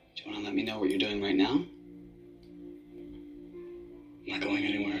 Uh, Do you want to let me know what you're doing right now? I'm not going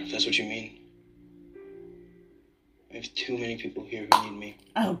anywhere, if that's what you mean. I have too many people here who need me.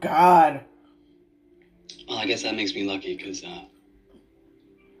 oh, God. Well, I guess that makes me lucky, because I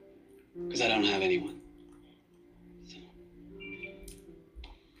don't have anyone.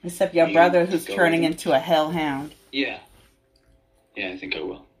 Except your You brother who's go turning with him? into a hellhound. Yeah. Yeah, I think I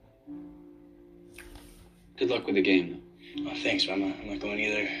will. Good luck with the game, though. Oh, thanks, but I'm not going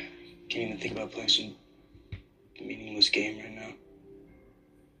either. Can't even think about playing some meaningless game right now.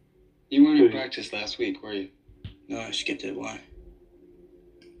 You weren't in practice last week, were you? No, I skipped it. Why?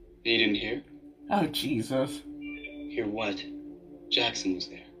 You didn't hear? Oh, Jesus. Hear what? Jackson was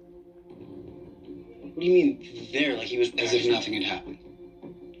there. What do you mean, there? Like he was... As if nothing had happened.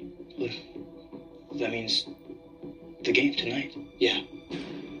 Look, that means the game tonight. Yeah.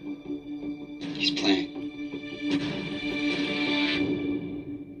 He's playing.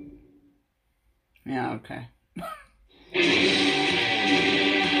 Yeah, okay.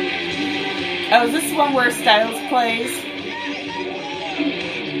 Oh, is this the one where Styles plays?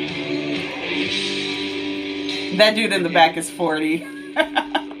 That dude in the back is 40.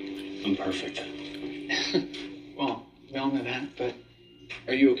 I'm perfect. Well, we all know that, but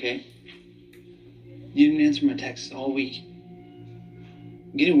are you okay? You didn't answer my texts all week.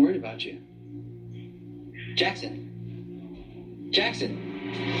 I'm getting worried about you. Jackson.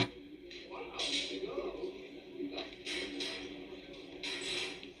 Jackson.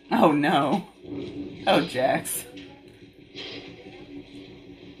 Oh, no. Oh, Jax.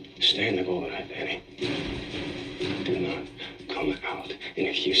 Stay in the golden eye, Danny. Do not come out. And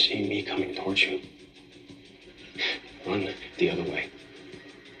if you see me coming towards you, run the other way.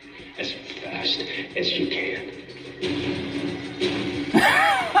 As fast as you can.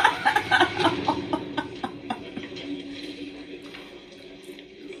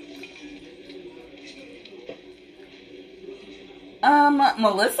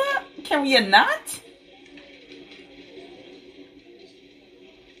 Melissa? Can we not?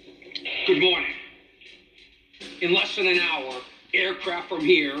 Good morning. In less than an hour, aircraft from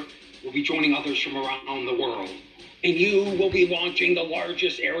here will be joining others from around the world. And you will be launching the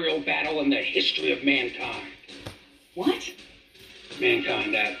largest aerial battle in the history of mankind. What?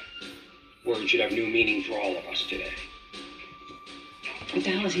 Mankind, that word should have new meaning for all of us today. What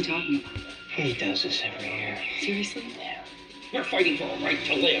the hell is he talking about? He does this every year. Seriously? Yeah. We're fighting for a right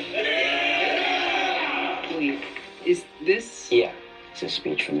to live. Wait, is this... Yeah, it's a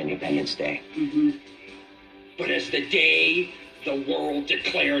speech from Independence Day. Mm-hmm. But as the day the world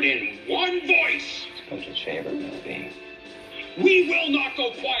declared in one voice, It's Coach's favorite movie. we will not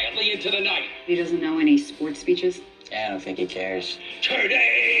go quietly into the night. He doesn't know any sports speeches? I don't think he cares.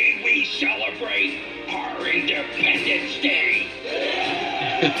 Today we celebrate our Independence Day.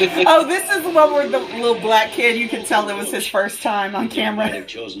 Oh, this is the one where the little black kid, you can tell it was his first time on I might camera. have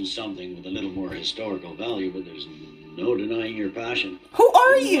chosen something with a little more historical value, but there's No denying your passion. Who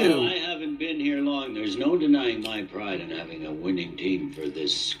are you? Well, I haven't been here long. There's no denying my pride in having a winning team for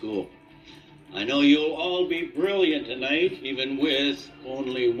this school. I know you'll all be brilliant tonight, even with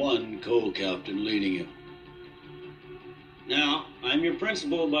only one co-captain leading you. Now, I'm your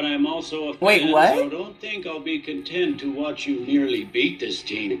principal, but I'm also a fan. Wait, what? So don't think I'll be content to watch you nearly beat this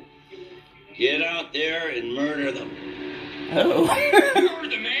team. Get out there and murder them. Oh. You're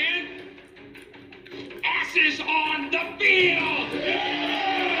the man. Asses on the field.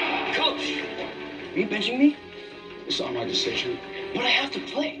 Coach, are you benching me? It's not my decision. But I have to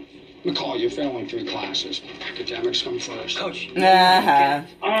play. McCall, you're failing 3 classes. Academics come first. Coach. Uh-huh.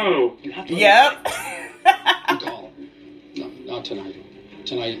 Oh. You have to Yep. McCall. No, not tonight.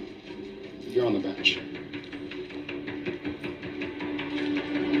 Tonight, you're on the bench.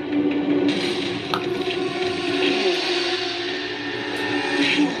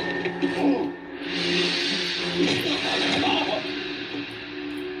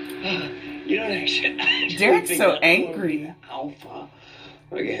 You don't actually Derek's think so that angry. Alpha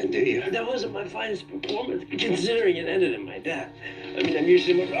again, do you? That wasn't my finest performance, considering it ended in my death. I mean, I'm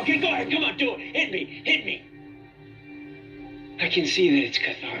usually okay. Go ahead, come on, do it. Hit me. I can see that it's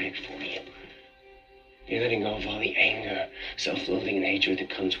cathartic for you. You're letting go of all the anger, self-loathing, and hatred that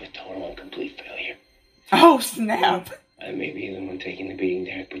comes with total and complete failure. Oh, snap. I may be the one taking the beating,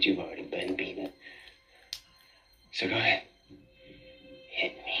 Derek, but you've already been beaten. So go ahead.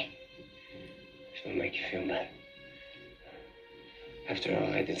 Hit me. It'll make you feel better. After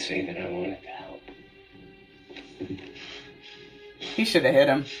all, I did say that I wanted to help. He should have hit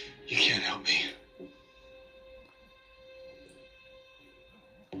him. You can't help me.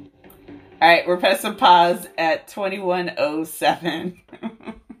 All right, we're pressing pause at 21:07.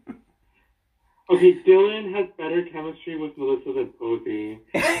 Okay, Dylan has better chemistry with Melissa than Posey.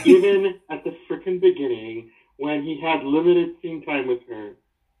 Even at the frickin' beginning, when he had limited scene time with her.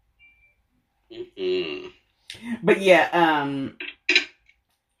 Mm-hmm. But yeah,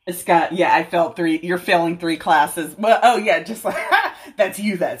 Scott, yeah, I failed 3. You're failing 3 classes. Well, oh yeah, just like, that's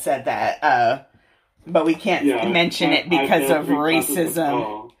you that said that. But we can't mention it because of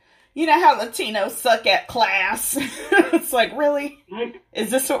racism. You know how Latinos suck at class? It's like, really? Is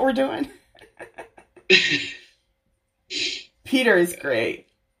this what we're doing? Peter is great.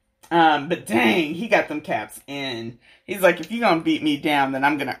 But dang, he got them caps in. He's like, if you're going to beat me down, then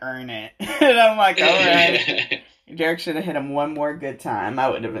I'm going to earn it. And I'm like, all right. Derek should have hit him one more good time. I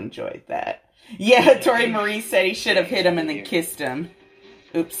would have enjoyed that. Yeah, Tori Marie said he should have hit him and then kissed him.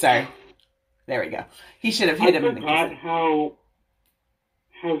 Oops, sorry. There we go. He should have hit him and then kissed him.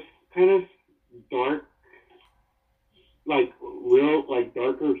 how kind of dark, like real, like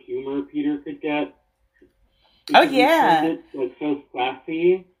darker humor Peter could get. Oh yeah, it, like so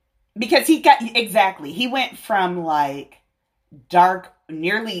sassy. Because he went from like dark,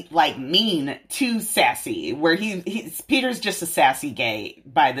 nearly like mean to sassy. Where Peter's just a sassy gay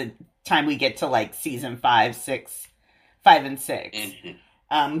by the time we get to like season 5 and 6.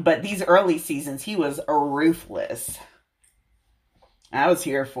 Mm-hmm. But these early seasons, he was ruthless. I was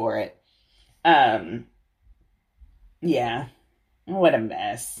here for it. Yeah. What a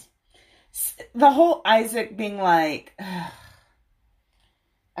mess. The whole Isaac being like,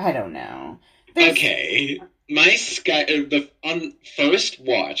 I don't know. Okay. My on first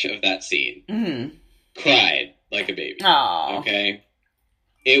watch of that scene, cried like a baby. Aww. Okay?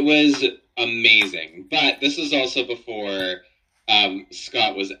 It was amazing. But this was also before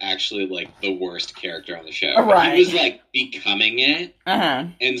Scott was actually like the worst character on the show. Right. He was like becoming it. Uh-huh.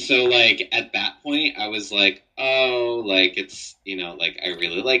 And so like at that point I was like, oh, like it's, you know, like I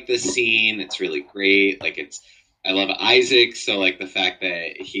really like this scene. It's really great. Like I love Isaac, so like the fact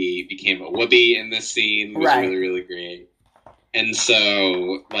that he became a Whoopi in this scene was really, really great. And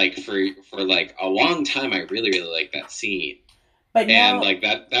so like for like a long time I really, really liked that scene. But now, and like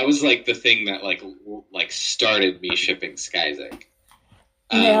that was like the thing that like started me shipping Skyzik.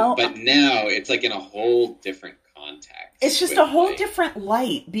 But now it's like in a whole different context. It's just a whole different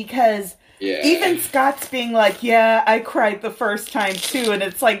light because even Scott's being like, yeah, I cried the first time too. And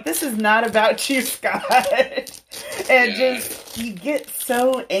it's like, this is not about you, Scott. And just, you get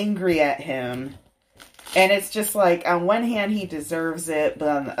so angry at him. And it's just like, on one hand, he deserves it. But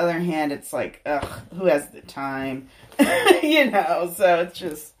on the other hand, it's like, ugh, who has the time? You know, so it's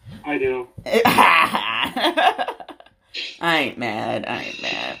just... I do. I ain't mad.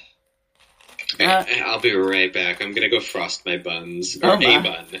 I'll be right back. I'm gonna go frost my buns. Or a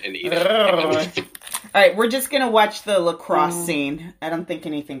bun and eat it. Alright, we're just gonna watch the lacrosse scene. I don't think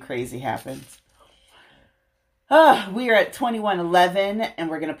anything crazy happens. We are at 21:11, and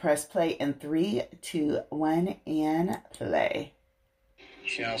we're going to press play in 3, 2, 1, and play.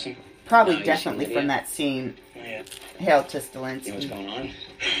 See Allison? Probably No, definitely you from that scene. Not yet. Hail to Stilinski. You know what's going on?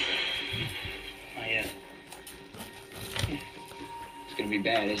 Not yet. It's gonna be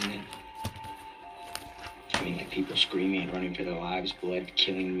bad, isn't it? I mean, like people screaming and running for their lives, blood,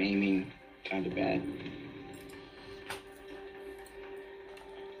 killing, maiming, kind of bad.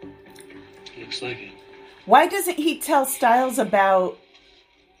 Looks like it. Why doesn't he tell Styles about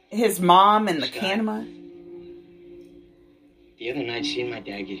his mom and the Scott. Kanema? The other night, seeing my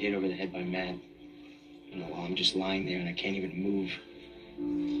dad get hit over the head by Matt, you know, while I'm just lying there and I can't even move,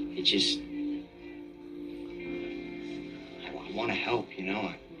 it just... I want to help, you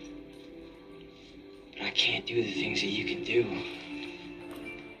know? But I can't do the things that you can do.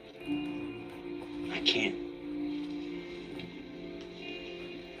 I can't.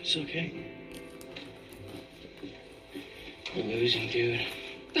 It's okay. We're losing, dude.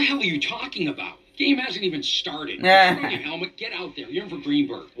 What the hell are you talking about? Game hasn't even started. Put Yeah. on your helmet. Get out there. You're in for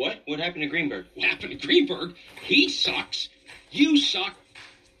Greenberg. What? What happened to Greenberg? What happened to Greenberg? He sucks. You suck.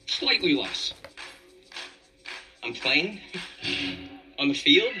 Slightly less. I'm playing? On the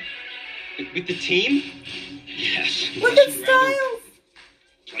field? With the team? Yes. Look Yes, at you'd rather Styles!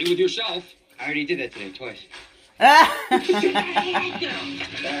 Play with yourself. I already did that today, twice.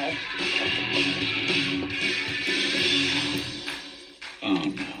 Oh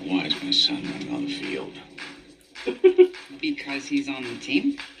no, why is my son running on the field? Because he's on the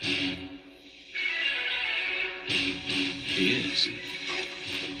team? He is.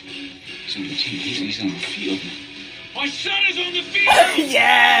 He's on the team. He's on the field. My son is on the field!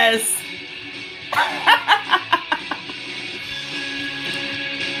 Yes!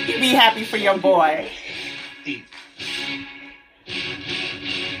 You be happy for your boy.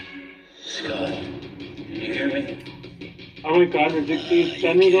 Scott, you hear me? Oh my god, Rizixi,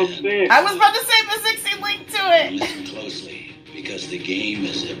 send me those sticks. I was about to say the 60 link to it. Listen closely, because the game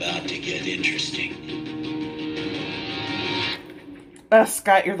is about to get interesting. Oh,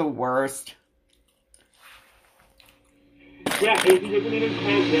 Scott, you're the worst. Yeah, and he doesn't even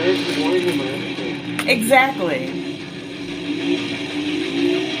call Derek to warn him or anything. Exactly.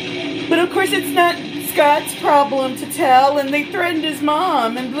 But of course, it's not Scott's problem to tell, and they threatened his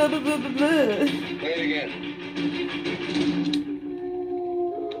mom, and blah, blah, blah, blah, blah. Play it again.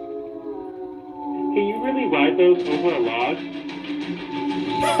 Can you really ride those over a log?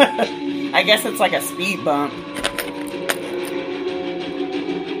 I guess it's like a speed bump.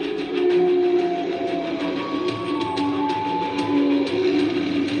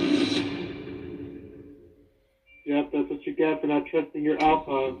 Yep, that's what you get for not trusting your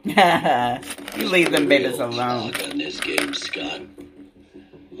alpha. You leave them babies Real alone. clock on this game, Scott.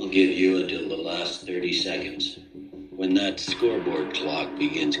 I'll give you until the last 30 seconds. When that scoreboard clock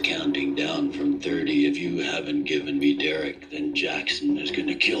begins counting down from 30, if you haven't given me Derek, then Jackson is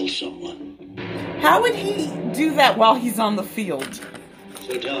gonna kill someone. How would he do that while he's on the field?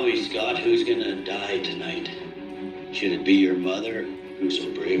 So tell me, Scott, who's gonna die tonight? Should it be your mother, who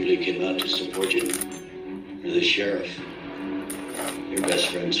so bravely came out to support you? Or the sheriff? Your best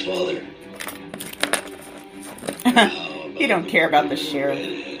friend's father? You don't care about the sheriff.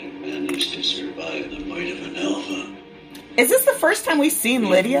 Redhead who managed to survive the might of an alpha? Is this the first time we've seen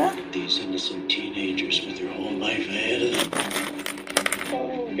Lydia? These innocent teenagers with their whole life ahead of them.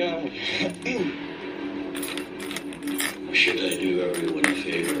 Oh, God. Or should I do everyone a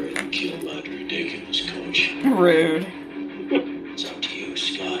favor and kill that ridiculous coach? Rude. It's up to you,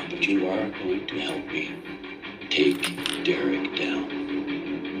 Scott, but you are going to help me take Derek down.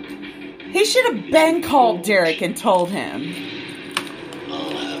 He should have been called Derek and told him. I'll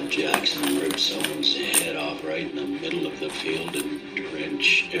have Jackson rip someone's head off right in the middle of the field and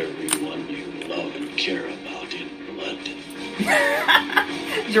drench everyone you love and care about in blood.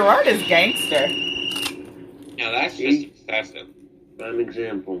 Gerard is gangster. Now that's just excessive. Prime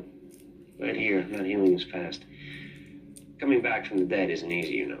example. Right here, not healing is fast. Coming back from the dead isn't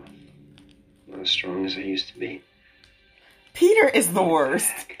easy, you know. Not as strong as I used to be. Peter is the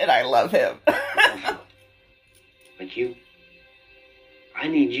worst, and I love him. Like you. I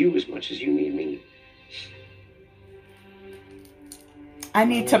need you as much as you need me. I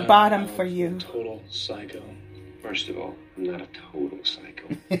need to bottom for you. Total psycho. First of all, I'm not a total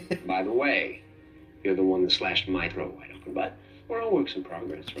psycho. By the way, you're the one that slashed my throat wide open, but we're all works in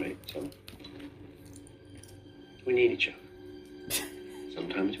progress, right? So, we need each other.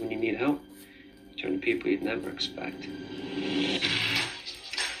 Sometimes when you need help, you turn to people you'd never expect.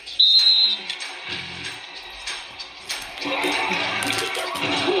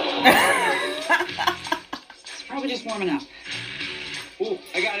 just warming up. Oh,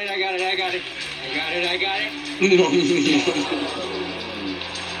 I got it.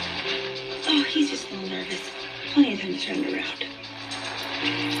 Oh, he's just a little nervous. Plenty of time to turn it around.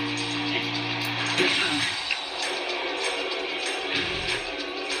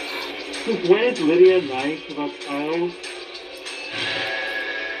 When is Lydia nice about Styles?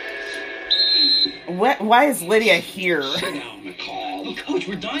 Why is Lydia here? Sit down, McCall. Oh, Coach,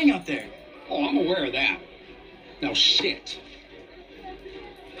 we're dying out there. Oh, I'm aware of that. Now sit.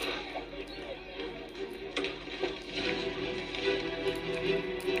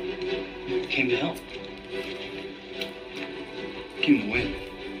 Came to help. Came to win.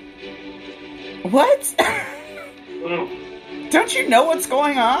 What? Well, Don't you know what's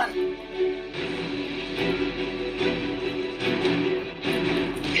going on?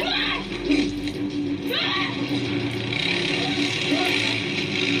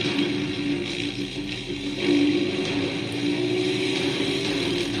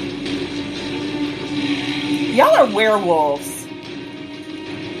 Y'all are werewolves.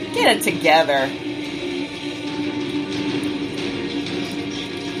 Get it together.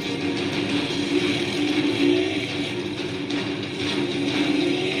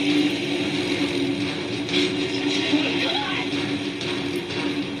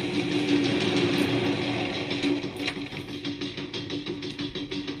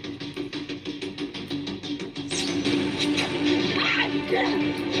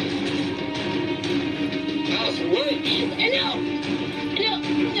 Allison, wait.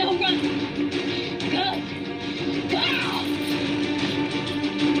 No, run. Go.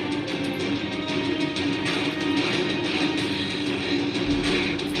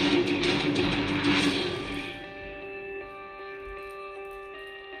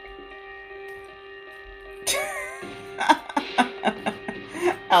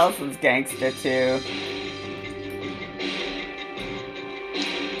 Allison's gangster too.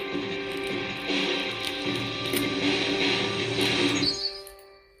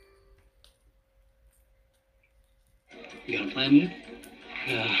 You got a plan yet?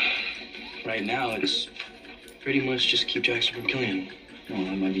 Right now, it's pretty much just keep Jackson from killing him. Well,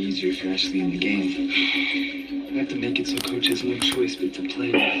 that might be easier if you're actually in the game. We have to make it so Coach has no choice but to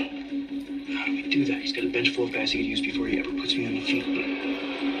play. How do we do that? He's got a bench full of guys he could use before he ever puts me on the field.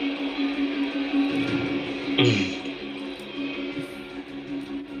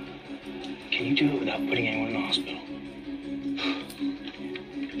 Can you do it without putting anyone in the hospital?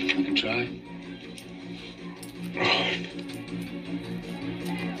 I can try.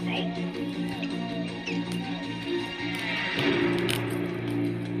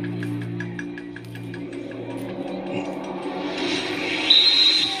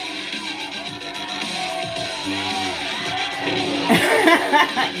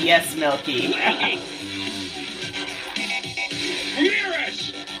 Yes, Milky.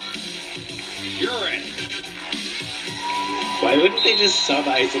 Ramirez! You're in. Why wouldn't they just sub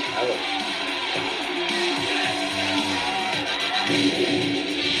Isaac out?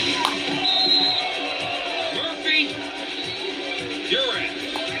 Murphy! You're in.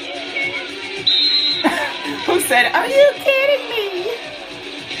 Who said, "Are you kidding me?"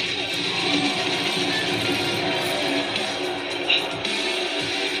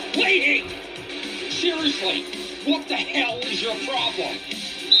 Lady! Seriously, what the hell is your problem?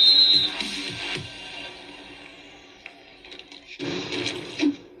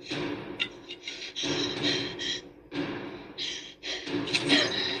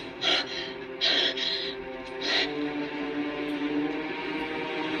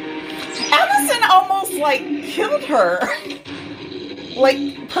 Allison almost like killed her.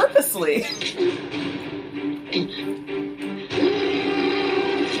 Like purposely.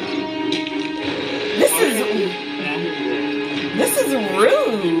 This is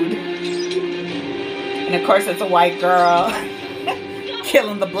rude. And of course it's a white girl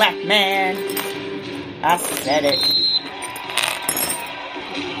killing the black man. I said it.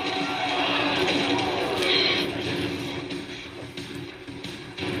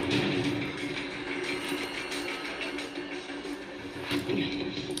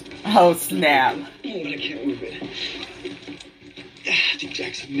 Oh snap. Oh, but I can't move it. I think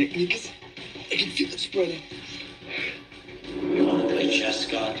Jackson nicked me because I can feel it spreading. You want to play chess,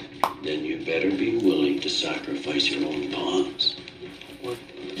 Scott? Then you better be willing to sacrifice your own pawns. 1,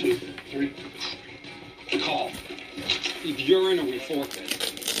 2, 3. Call. If you're in, or we forfeit.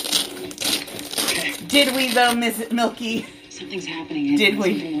 Did we though, Miss Milky? Something's happening. Did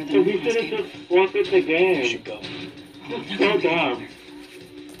we? We should have just forfeit the game. You should go. Just go down.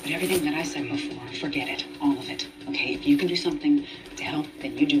 But everything that I said before, forget it. All of it. Okay? If you can do something to help,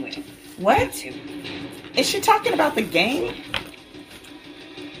 then you do it. What? Is she talking about the game?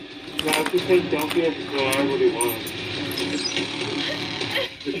 No, she said don't be a star what he wants.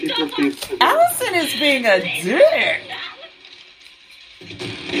 But she proceeds to do. Allison is being a dick.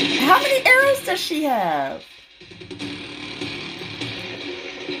 How many arrows does she have?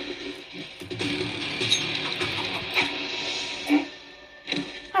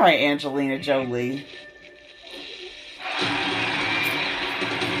 All right, Angelina Jolie.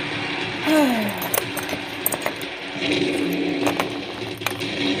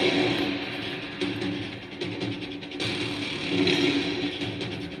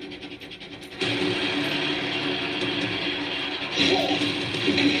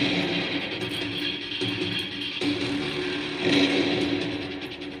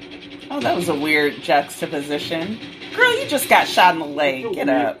 Oh, that was a weird juxtaposition. Girl, you just got shot in the leg. Get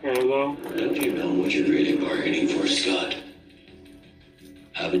up. Have you known what you're really bargaining for, Scott?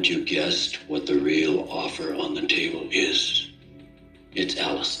 Haven't you guessed what the real offer on the table is? It's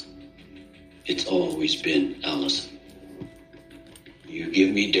Allison. It's always been Allison. You give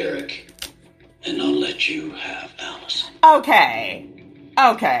me Derek, and I'll let you have Allison. Okay.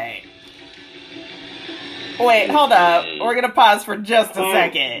 Wait, hold up. We're gonna pause for just a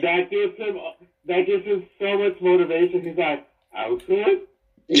second. That gives him so much motivation. He's like, Allison?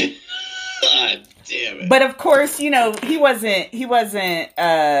 God damn it. But of course, he wasn't,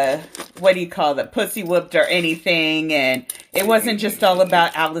 what do you call that, pussy whooped or anything, and it wasn't just all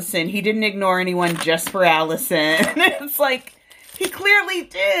about Allison. He didn't ignore anyone just for Allison. It's like, he clearly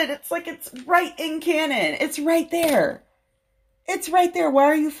did. It's like, it's right in canon. It's right there. It's right there. Why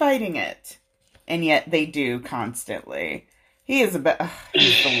are you fighting it? And yet they do constantly. He's the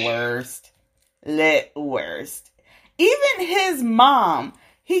worst. Lit worst. Even his mom,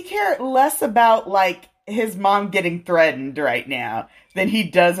 he cared less about, like, his mom getting threatened right now than he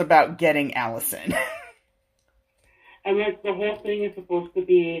does about getting Allison. And, like, the whole thing is supposed to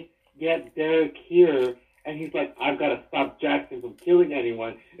be, get Derek here, and he's like, I've got to stop Jackson from killing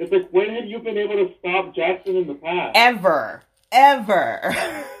anyone. It's like, when have you been able to stop Jackson in the past? Ever.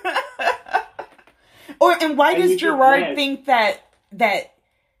 And why does Gerard think that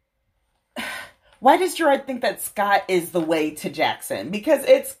why does Gerard think that Scott is the way to Jackson? Because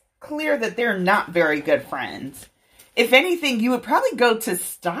it's clear that they're not very good friends. If anything, you would probably go to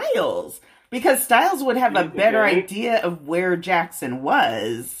Stiles, because Stiles would have a better idea of where Jackson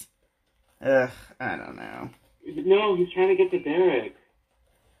was. I don't know. No, he's trying to get to Derek.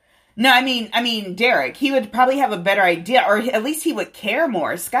 No, I mean Derek. He would probably have a better idea, or at least he would care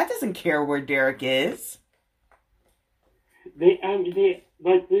more. Scott doesn't care where Derek is. They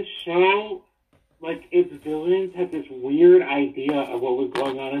like this show, like its villains had this weird idea of what was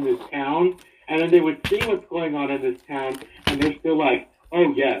going on in this town, and then they would see what's going on in this town, and they're still like,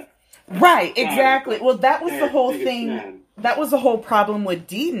 oh yes. Right, exactly. Well, that was the whole thing. That was the whole problem with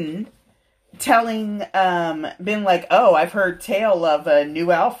Deaton telling, being like, oh, I've heard tale of a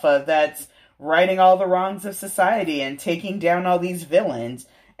new alpha that's righting all the wrongs of society and taking down all these villains.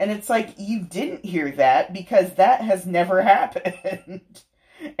 And it's like, you didn't hear that because that has never happened.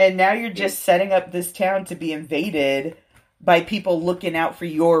 And now you're just setting up this town to be invaded by people looking out for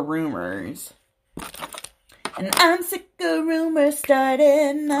your rumors. And I'm sick of rumors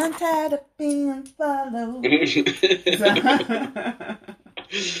starting. I'm tired of being followed.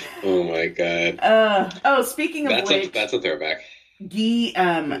 Oh my god. Speaking of which, that's a throwback. Guy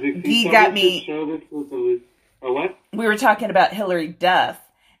got me. What? We were talking about Hilary Duff,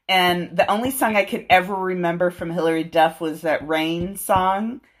 and the only song I could ever remember from Hilary Duff was that Rain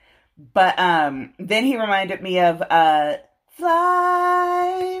song. But then he reminded me of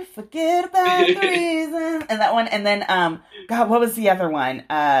Fly, Forget About the Reason, and that one. And then God, what was the other one?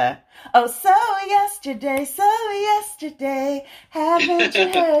 So yesterday, haven't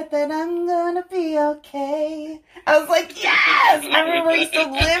you heard that I'm gonna be okay? I was like, yes! I remember I used to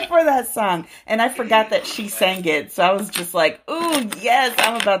live for that song. And I forgot that she sang it. So I was just like, ooh, yes,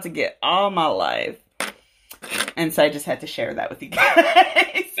 I'm about to get all my life. And so I just had to share that with you guys.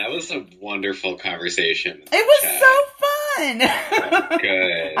 That was a wonderful conversation. It was so fun.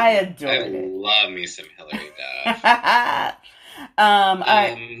 Good. I adored it. I love me some Hilary Duff.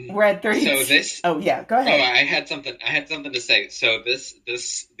 We're at 30. So this. Oh yeah, go ahead. Oh, I had something to say. So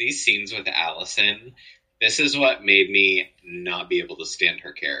these scenes with Allison, this is what made me not be able to stand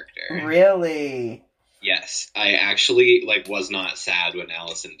her character. Really? Yes, I actually was not sad when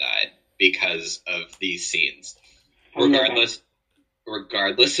Allison died because of these scenes. Regardless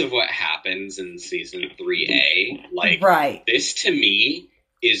of what happens in season 3A, right. This to me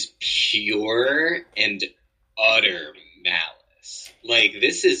is pure and utter malice.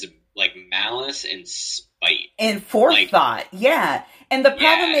 This is like malice and spite and forethought. Yeah. And the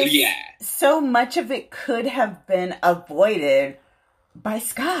problem is so much of it could have been avoided by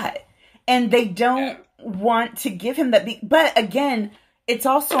Scott. And they don't want to give him that. But again, it's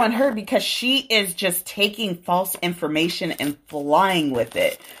also on her because she is just taking false information and flying with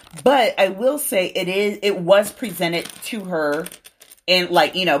it. But I will say it was presented to her and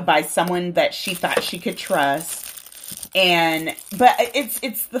like, you know, by someone that she thought she could trust. But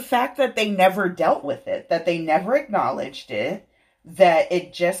it's the fact that they never dealt with it, that they never acknowledged it, that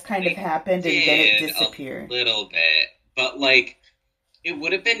it just kind of happened and then it disappeared. A little bit. But like, it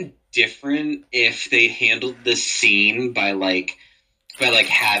would have been different if they handled the scene by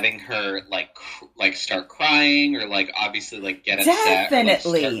having her like start crying or like obviously like get upset or like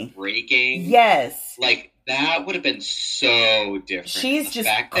start breaking. Yes. Like that would have been so different. She's just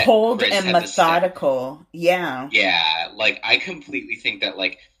cold and methodical. Yeah. Yeah. Like I completely think that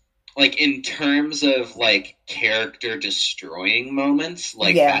like in terms of like character destroying moments,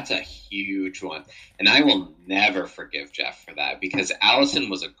 like that's a huge one. And I will never forgive Jeff for that because Allison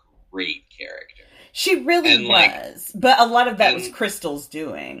was a great character. She really was. But a lot of that was Crystal's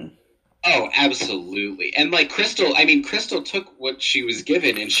doing. Oh, absolutely. And like Crystal took what she was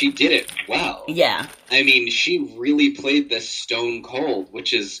given and she did it well. Yeah. I mean, she really played this stone cold,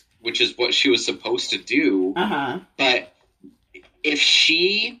 which is what she was supposed to do. Uh-huh. But if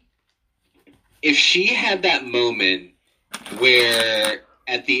she had that moment where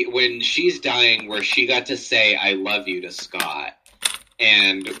when she's dying, where she got to say "I love you" to Scott,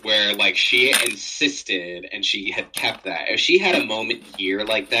 and where like she insisted and she had kept that. If she had a moment here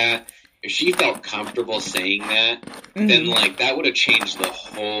like that, if she felt comfortable saying that, then like that would have changed the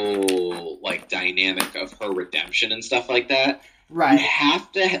whole like dynamic of her redemption and stuff like that. Right. You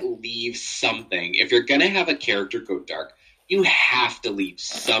have to leave something. If you're gonna have a character go dark, you have to leave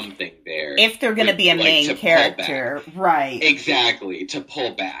something there. If they're going to be a main character. Right. Exactly. To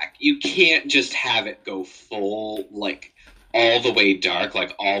pull back. You can't just have it go full, like, all the way dark,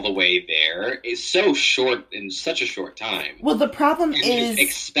 like, all the way there. It's so short, in such a short time. Well, the problem and is... just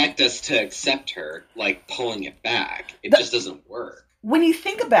expect us to accept her, like, pulling it back. It just doesn't work. When you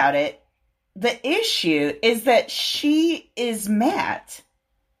think about it, the issue is that she is Matt.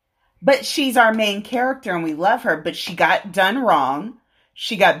 But she's our main character and we love her, but she got done wrong.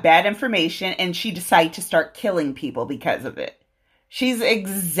 She got bad information and she decided to start killing people because of it. She's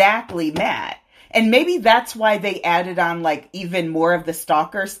exactly Matt. And maybe that's why they added on like even more of the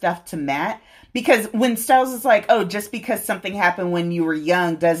stalker stuff to Matt. Because when Stiles is like, oh, just because something happened when you were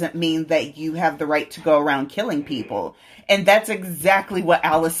young doesn't mean that you have the right to go around killing people. And that's exactly what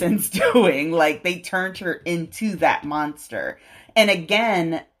Allison's doing. Like they turned her into that monster. And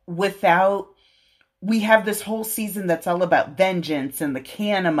again, we have this whole season that's all about vengeance and the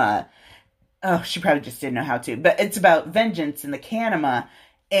Kanima. Oh, she probably just didn't know how to, but it's about vengeance and the Kanima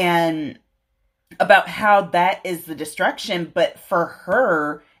and about how that is the destruction. But for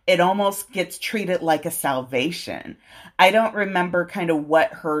her, it almost gets treated like a salvation. I don't remember kind of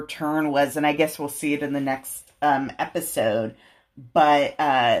what her turn was, and I guess we'll see it in the next episode. But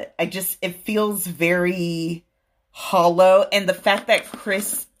it feels very hollow, and the fact that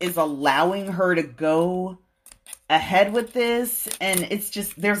Chris is allowing her to go ahead with this, and it's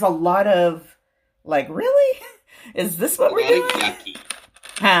just there's a lot of like, really? Is this what we're doing? Yucky.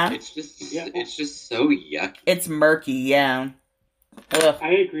 Huh? It's just so yucky. It's murky, yeah. Ugh.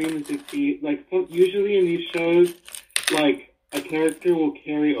 I agree with the like usually in these shows, like a character will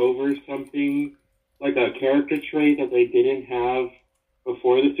carry over something like a character trait that they didn't have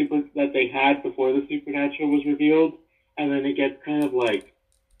before the supernatural was revealed, and then it gets kind of like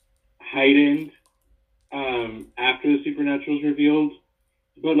heightened after the supernatural is revealed.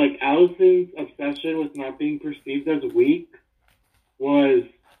 But like Allison's obsession with not being perceived as weak was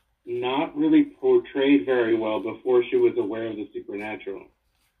not really portrayed very well before she was aware of the supernatural.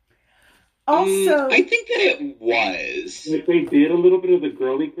 Also, I think that it was. Like they did a little bit of the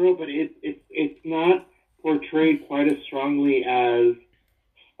girly girl, but it's not portrayed quite as strongly as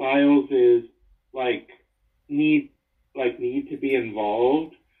Stiles is need to be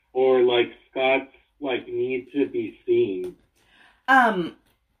involved, or like Scott's like need to be seen.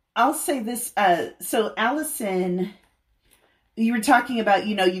 I'll say this. So Allison, you were talking about,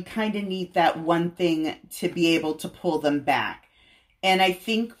 you kind of need that one thing to be able to pull them back. And I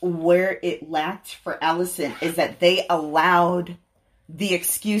think where it lacked for Allison is that they allowed the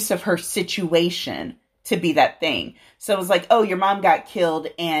excuse of her situation to be that thing. So it was like, oh, your mom got killed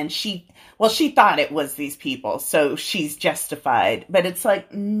and she thought it was these people, so she's justified. But it's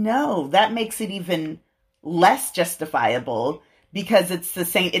like, no, that makes it even less justifiable because it's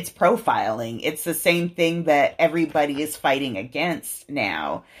profiling. It's the same thing that everybody is fighting against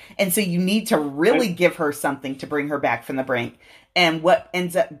now. And so you need to really give her something to bring her back from the brink. And what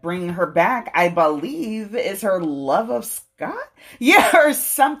ends up bringing her back, I believe, is her love of Scott? Yeah, or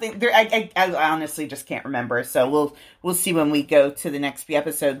something. I honestly just can't remember. So we'll see when we go to the next few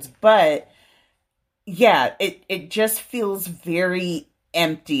episodes. But yeah, it just feels very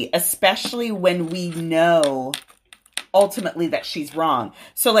empty, especially when we know ultimately that she's wrong.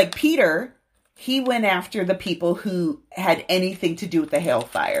 So like Peter, he went after the people who had anything to do with the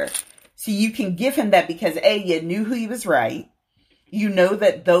Hailfire. So you can give him that because you knew who he was right. You know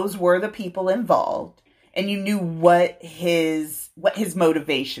that those were the people involved, and you knew what his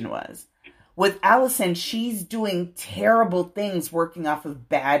motivation was. With Allison, she's doing terrible things working off of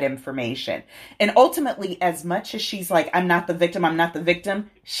bad information. And ultimately, as much as she's like, I'm not the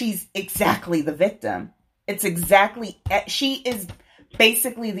victim, she's exactly the victim. She is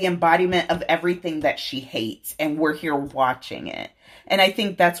basically the embodiment of everything that she hates, and we're here watching it. And I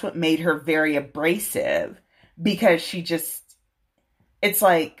think that's what made her very abrasive, because it's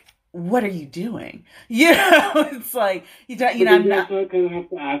like, what are you doing? It's like, I'm not. That's what kind of have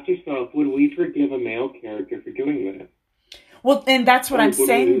to ask yourself, would we forgive a male character for doing this? Well, and that's what I'm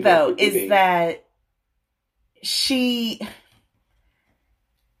saying, though, is that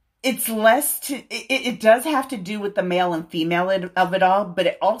it does have to do with the male and female of it all, but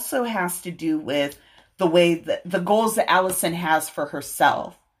it also has to do with the way that the goals that Allison has for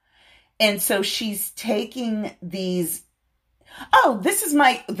herself. And so she's taking these. This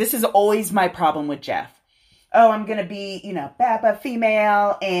is always my problem with Jeff. I'm going to be, bad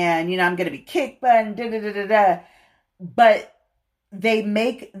female, and, I'm going to be kick butt and da-da-da-da-da. But they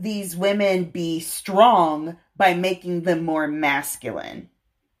make these women be strong by making them more masculine.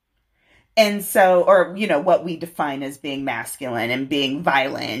 And so, or, what we define as being masculine and being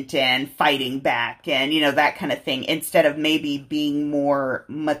violent and fighting back and, that kind of thing, instead of maybe being more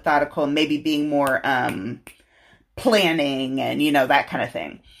methodical, maybe being more, planning and that kind of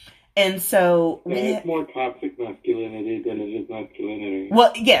thing. And so it's more toxic masculinity than it is masculinity.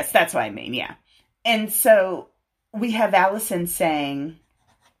 Well, yes, that's what I mean. Yeah. And so we have Allison saying,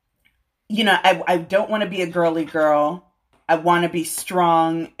 I don't want to be a girly girl. I want to be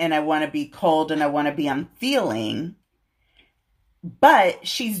strong, and I want to be cold, and I want to be unfeeling. But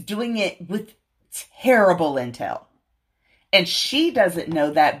she's doing it with terrible intel. And she doesn't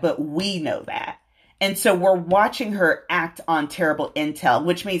know that, but we know that. And so we're watching her act on terrible intel,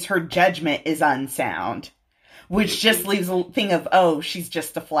 which means her judgment is unsound, which just leaves a thing of, she's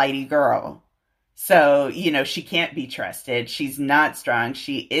just a flighty girl. So, she can't be trusted. She's not strong.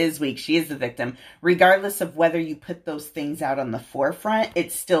 She is weak. She is the victim. Regardless of whether you put those things out on the forefront,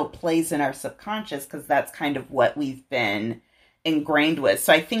 it still plays in our subconscious because that's kind of what we've been ingrained with.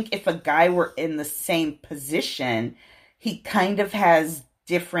 So I think if a guy were in the same position, he kind of has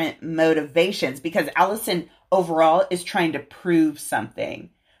different motivations, because Allison overall is trying to prove something.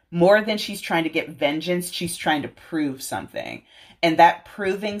 More than she's trying to get vengeance, she's trying to prove something. And that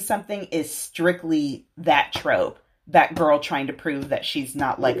proving something is strictly that trope. That girl trying to prove that she's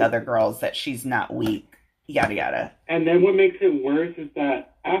not like other girls, that she's not weak, yada yada. And then what makes it worse is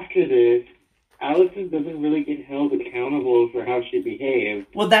that after this, Allison doesn't really get held accountable for how she behaved.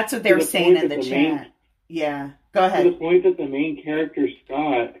 Well, that's what they're saying in the chat. Yeah. Go ahead. To the point that the main character,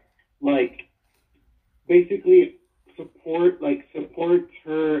 Scott, basically supports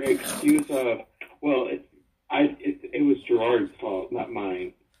her excuse of, it was Gerard's fault, not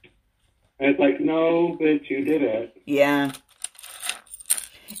mine. And it's like, no, bitch, you did it. Yeah.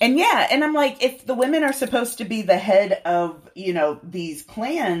 And I'm like, if the women are supposed to be the head of, these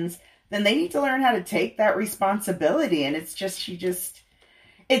clans, then they need to learn how to take that responsibility. And it's just,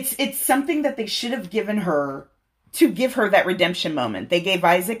 it's something that they should have given her to give her that redemption moment. They gave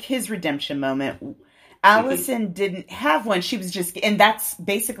Isaac his redemption moment. Allison didn't have one. She was just, and that's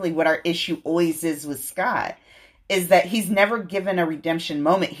basically what our issue always is with Scott, is that he's never given a redemption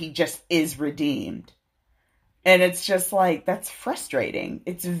moment. He just is redeemed. And it's just like, that's frustrating.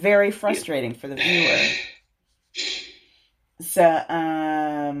 It's very frustrating for the viewer.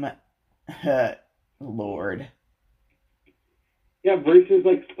 So, Lord. Yeah, versus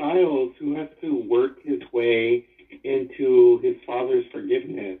Styles, who has to work his way into his father's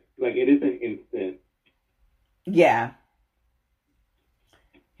forgiveness. It isn't instant. Yeah.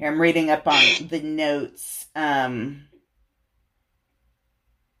 Here, I'm reading up on the notes.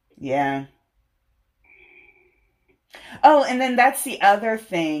 Yeah. Oh, and then that's the other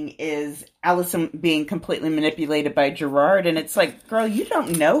thing, is Allison being completely manipulated by Gerard. And it's like, girl, you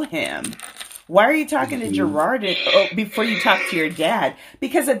don't know him. Why are you talking to Gerard before you talk to your dad?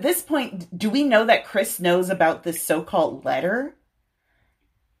 Because at this point, do we know that Chris knows about this so-called letter?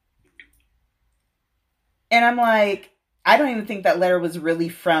 And I'm like, I don't even think that letter was really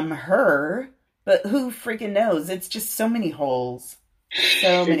from her, but who freaking knows? It's just so many holes.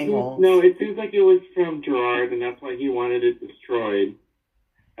 So many holes. No, it seems like it was from Gerard, and that's why he wanted it destroyed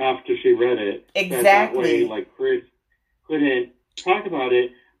after she read it. Exactly. That way, like, Chris couldn't talk about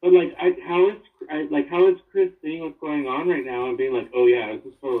it. But, like, how is Chris seeing what's going on right now and being like, oh, yeah, this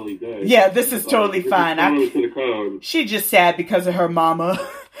is totally good. Yeah, this is totally fine. Totally to the code. She's just sad because of her mama.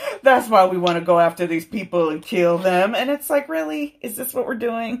 That's why we want to go after these people and kill them. And it's like, really? Is this what we're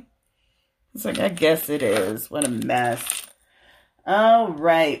doing? It's like, I guess it is. What a mess. All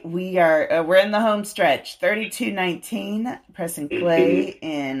right. We're in the home stretch. 32-19. Pressing play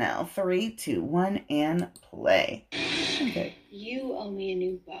in 3, 2, 1, and play. Okay. You owe me a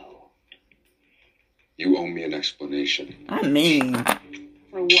new bow. You owe me an explanation. I mean.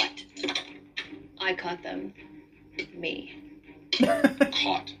 For what? I caught them. Me.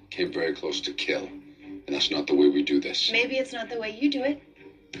 Caught came very close to kill. And that's not the way we do this. Maybe it's not the way you do it.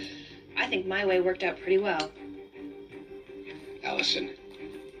 I think my way worked out pretty well. Allison.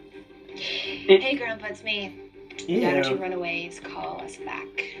 Hey, Grandpa, it's me. Ew. Why don't you runaways call us back?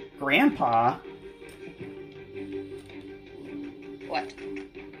 Grandpa? What?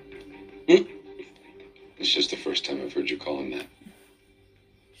 It's just the first time I've heard you call him that.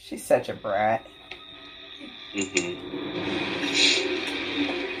 She's such a brat.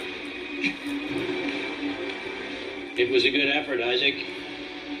 It was a good effort, Isaac.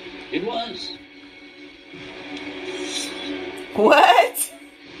 It was. What?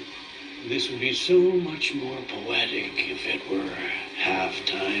 This would be so much more poetic if it were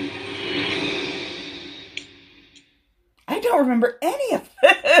halftime. I don't remember any of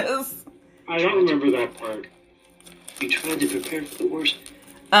this. I don't remember that part. You tried to prepare for the worst.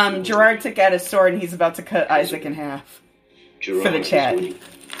 Gerard took out his sword and he's about to cut Isaac in half. Gerard For the chat.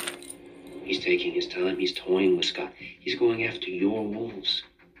 He's taking his time. He's toying with Scott. He's going after your wolves.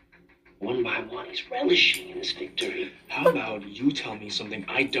 One by one, he's relishing in his victory. How about you tell me something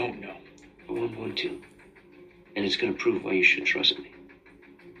I don't know? Oh, I'm going to. And it's going to prove why you should trust me.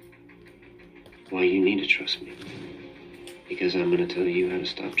 Why you need to trust me. Because I'm going to tell you how to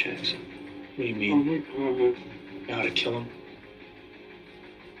stop Jackson. What do you mean? Oh my God. Know how to kill him?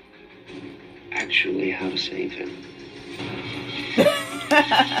 Actually, how to save him.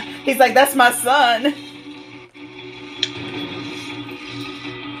 He's like, that's my son.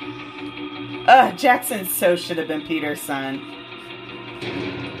 Jackson so should have been Peter's son.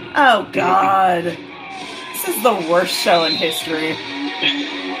 Oh, God. This is the worst show in history.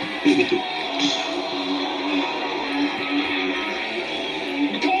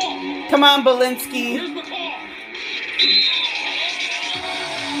 Come on, Belinsky.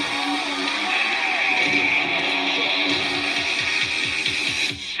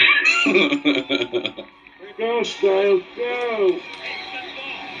 Go, Styles, go!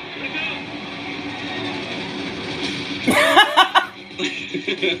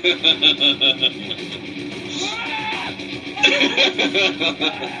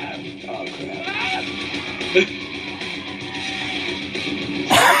 Oh, crap.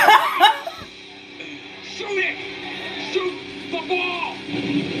 Shoot it! Shoot the ball!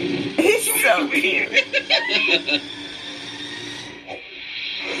 He's so cute.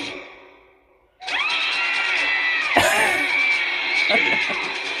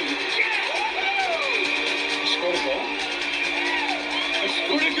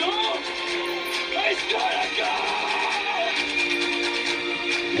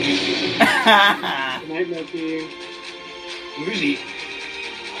 Good night, Matthew. Where is he?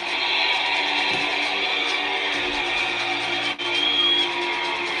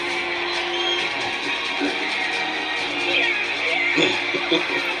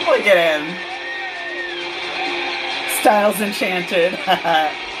 Look at him. Styles enchanted.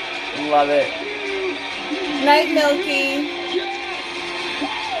 Love it. Night, Milky.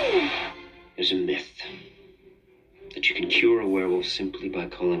 There's a myth that you can cure a werewolf simply by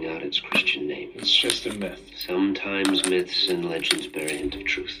calling out its Christian name. It's just a myth. Sometimes myths and legends bear a hint of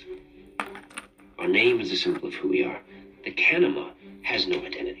truth. Our name is a symbol of who we are. The Kanama has no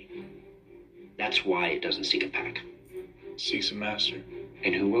identity. That's why it doesn't seek a pack. Seeks a master.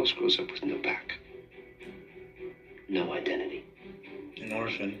 And who else grows up with no pack? No identity. An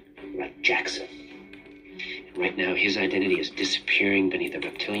orphan. Like Jackson. And right now, his identity is disappearing beneath a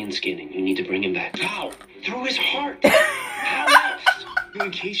reptilian skin, and you need to bring him back. How? Through his heart. How else?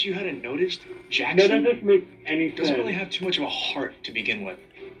 In case you hadn't noticed, That Jackson doesn't make any sense. doesn't really have too much of a heart to begin with.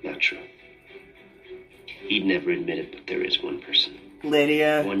 Not true. He'd never admit it, but there is one person.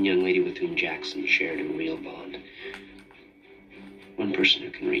 Lydia. One young lady with whom Jackson shared a real bond. One person who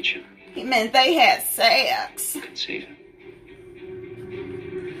can reach him. He meant they had sex. Who can save him.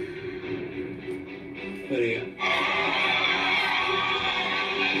 Lydia.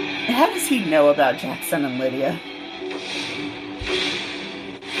 How does he know about Jackson and Lydia?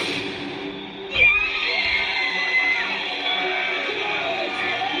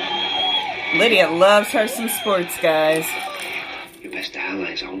 Lydia loves her some sports, guys. Your best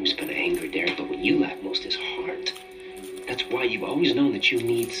ally's always been anger, Derek, but what you lack most is heart. That's why you've always known that you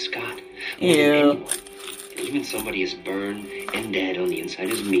need Scott more than anyone. And even somebody as burned and dead on the inside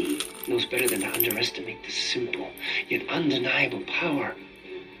as me knows better than to underestimate the simple yet undeniable power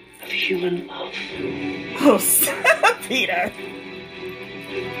of human love. Oh, Peter.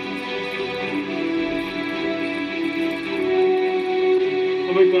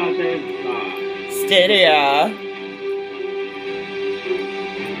 Oh my God, there's Stydia.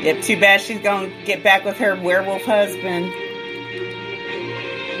 Yep, too bad she's gonna get back with her werewolf husband.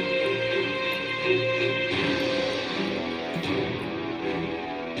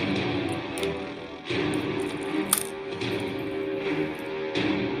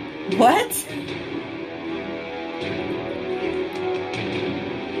 What?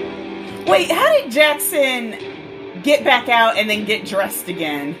 Wait, how did Jackson get back out and then get dressed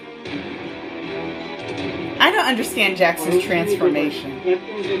again? I don't understand Jackson's transformation.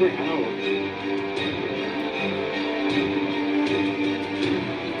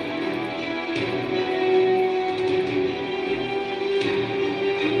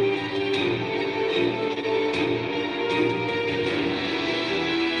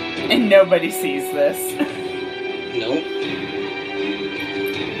 And nobody sees this. Nope.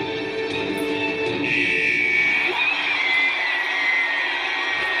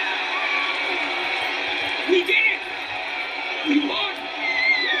 We did it! We won!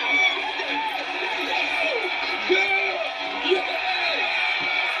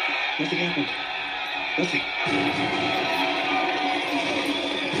 Nothing happened. Nothing.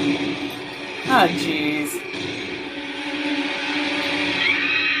 Oh, jeez.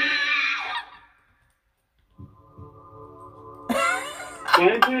 Why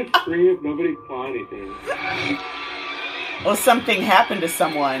is there a scream if nobody saw anything? Well, something happened to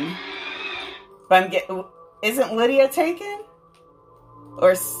someone. But isn't Lydia taken?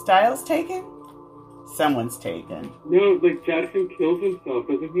 Or Styles taken? Someone's taken. No, like Jackson kills himself,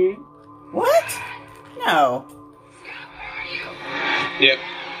 isn't he? What? No. Yep.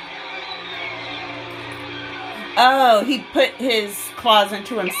 Oh, he put his claws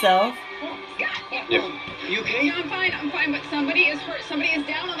into himself? Yep. You okay? Yeah, I'm fine, but somebody is hurt. Somebody is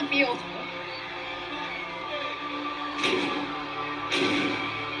down on the field.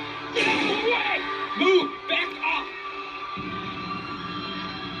 Get out of the way! Move! Back up!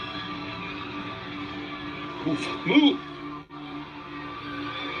 Move!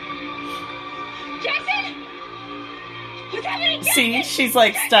 Jackson! What's happening? Jackson! See, she's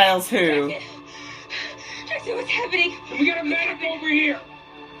like Styles who? Jackson, what's happening? We got a medic over here!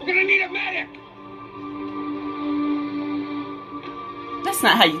 We're gonna need a medic! That's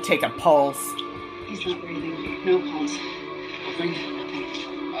not how you take a pulse. He's not breathing. No pulse. Nothing.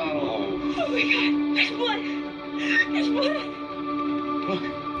 Oh my God! There's blood! There's blood! Look.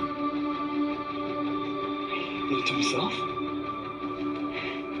 Did it to himself?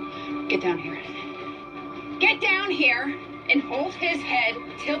 Get down here. Get down here and hold his head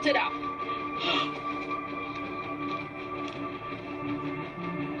tilted up.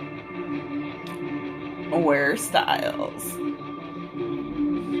 Where's Styles?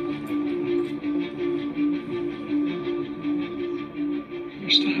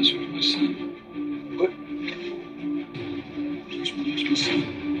 Where's Styles? Where's my son? What? Where's my son?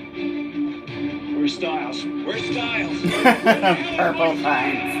 Where's Styles? Where's Styles? Purple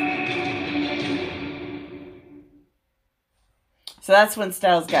Pines. So that's when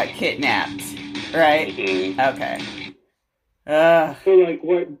Styles got kidnapped, right? Okay. So, like,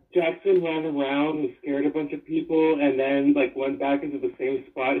 what, Jackson ran around and scared a bunch of people, and then, like, went back into the same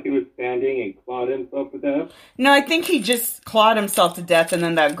spot he was standing and clawed himself to death? No, I think he just clawed himself to death, and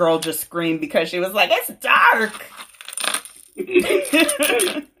then that girl just screamed because she was like, "It's dark!"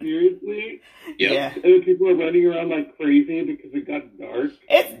 Seriously? Yep. Yeah. And then people are running around like crazy because it got dark?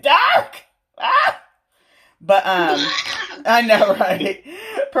 It's dark! Ah! But, I know, right?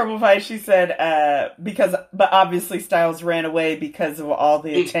 Purple Pie, she said, but obviously Styles ran away because of all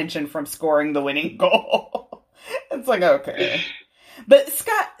the attention from scoring the winning goal. It's like, okay. But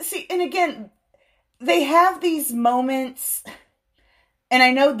Scott, see, and again, they have these moments And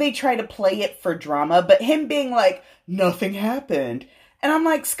I know they try to play it for drama, but him being like, nothing happened. And I'm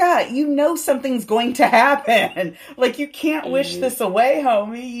like, Scott, you know something's going to happen. Like, you can't wish this away,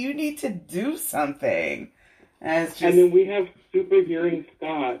 homie. You need to do something. And then we have super hearing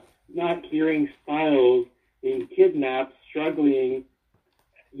Scott, not hearing Stiles, being kidnapped, struggling,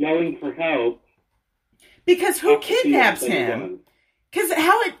 yelling for help. Because who kidnaps him? Because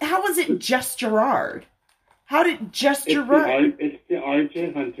how was it just Gerard? How did just Gerard? It's the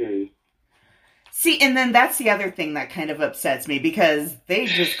Argent Hunters. See, and then that's the other thing that kind of upsets me, because they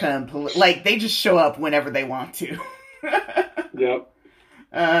just they just show up whenever they want to. Yep.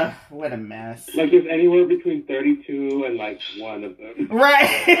 What a mess. Like, there's anywhere between 32 and, like, one of them.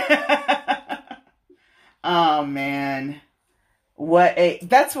 Right. Oh, man.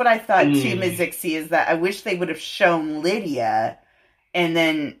 That's what I thought, too, Ms. Ixie, is that I wish they would have shown Lydia, and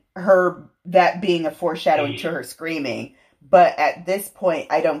then that being a foreshadowing to her screaming. But at this point,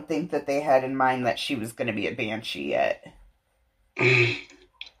 I don't think that they had in mind that she was going to be a banshee yet. Oh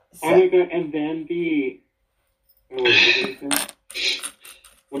my god, and then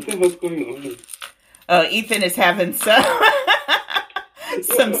what the hell's going on? Oh, Ethan is having some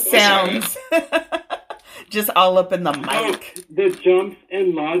sounds. Just all up in the mic. Oh, the jumps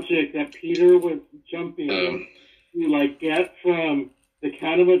and logic that Peter was jumping to, like, get from the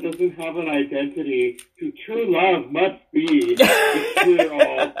cannibal doesn't have an identity to true love must be the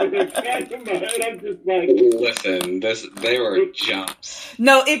cure-all for the cannibal. And I'm just like... Listen, they were jumps.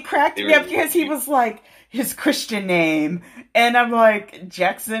 No, it cracked me up because he was like, his Christian name. And I'm like,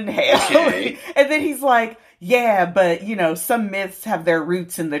 Jackson Hale. Okay. And then he's like, yeah, but, some myths have their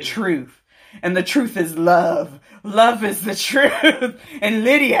roots in the truth. And the truth is love. Love is the truth. And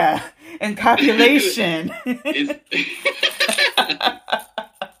Lydia and copulation.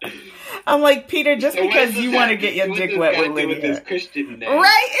 I'm like, Peter, just so because you want to get your dick wet with Lydia. With his Christian name?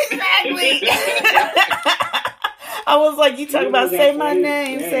 Right, exactly. I was like, you talking about say my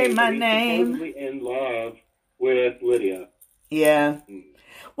name, say my name. He's in love with Lydia. Yeah.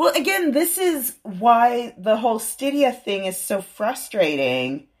 Well, again, this is why the whole Stydia thing is so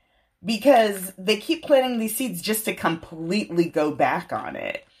frustrating. Because they keep planting these seeds just to completely go back on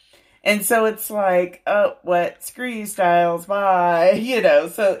it. And so it's like, oh, what? Screw you, Stiles. Bye.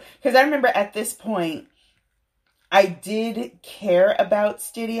 So, because I remember at this point, I did care about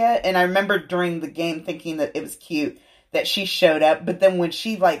Stydia. And I remember during the game thinking that it was cute that she showed up. But then when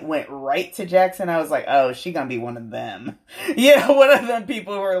she, went right to Jackson, I was like, oh, she gonna be one of them. One of them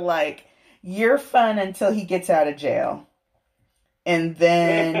people who were like, you're fun until he gets out of jail. And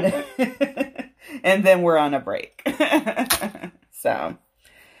then, we're on a break. So,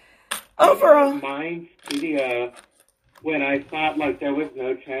 overall, mind Stydia when I thought there was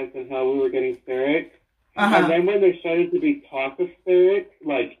no chance in hell we were getting Spirit, and then when there started to be talk of Spirit,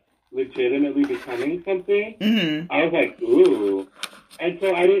 legitimately becoming something, I was like, ooh, and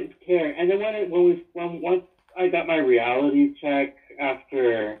so I didn't care. And then once I got my reality check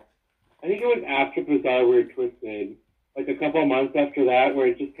after, I think it was after Bizarre Weird Twisted. A couple of months after that, where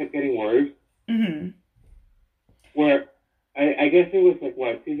it just kept getting worse. Mm-hmm. Where, I guess it was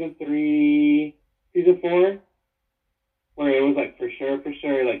season 4? Where it was for sure,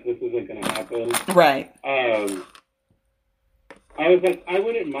 this isn't going to happen. Right. I was like, I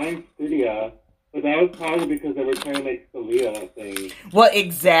wouldn't mind Stydia, but that was probably because they were trying to make Scalia a thing. Well,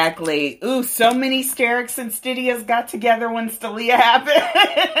 exactly. Ooh, so many Sterix and Stydias got together when Scalia happened.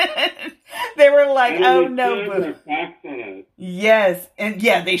 They were like, oh no. Yes. And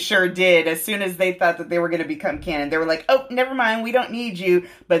yeah, they sure did. As soon as they thought that they were going to become canon, they were like, oh, never mind. We don't need you.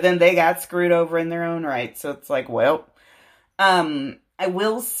 But then they got screwed over in their own right. So it's like, well, I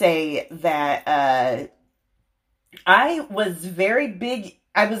will say that, I was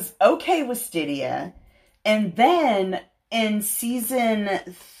okay with Stydia. And then in season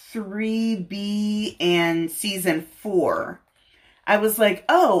 3B and season 4, I was like,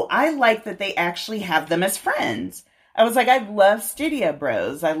 oh, I like that they actually have them as friends. I was like, I love Stydia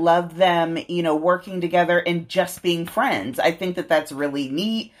Bros. I love them, working together and just being friends. I think that that's really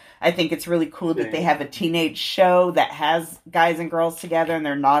neat. I think it's really cool that they have a teenage show that has guys and girls together and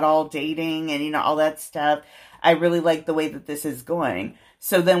they're not all dating and, all that stuff. I really like the way that this is going.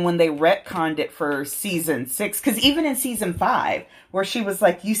 So then when they retconned it for season 6, because even in season 5, where she was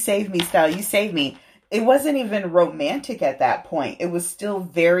like, you saved me, Style, you saved me. It wasn't even romantic at that point. It was still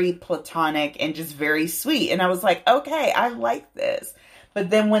very platonic and just very sweet. And I was like, okay, I like this. But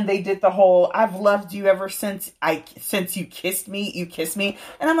then when they did the whole, I've loved you ever since you kissed me, you kissed me.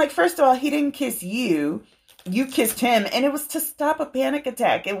 And I'm like, first of all, he didn't kiss you. you kissed him, and it was to stop a panic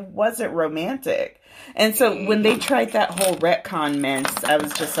attack. It wasn't romantic. And so when they tried that whole retcon mess, I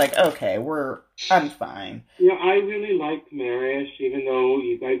was just like, okay, I'm fine. Yeah, I really liked Marish, even though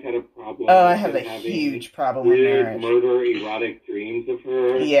you guys had a problem. Oh, I have a huge problem with Marish. Murder, erotic dreams of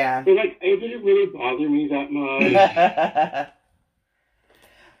her. Yeah. But, like, it didn't really bother me that much.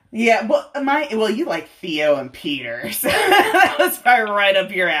 Yeah, well, you like Theo and Peter, so that was probably right up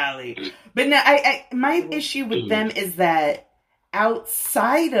your alley. But no, my issue with them is that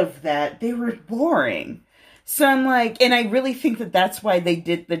outside of that, they were boring. So I'm like, and I really think that that's why they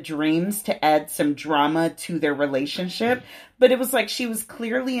did the dreams, to add some drama to their relationship. But it was like, she was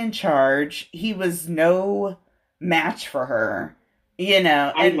clearly in charge. He was no match for her, you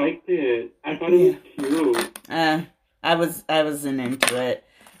know. I liked it. I thought it was cute. I wasn't into it.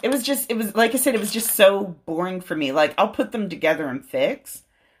 It was like I said, it was just so boring for me. Like, I'll put them together and fix,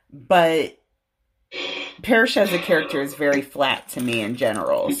 but Parrish as a character is very flat to me in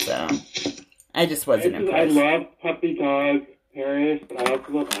general, so I just wasn't impressed. I love puppy dog Parrish, but I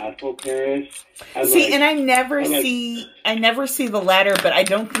also love asshole Parrish. And I never see the latter, but I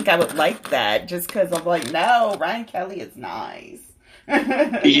don't think I would like that, just because I'm like, no, Ryan Kelly is nice.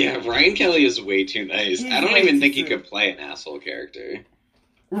 Yeah, Ryan Kelly is way too nice. I don't even think he could play an asshole character.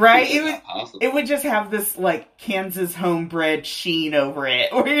 Right? It would just have this, like, Kansas homebred sheen over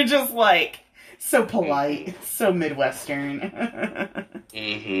it, where you're just, like, so polite, so Midwestern.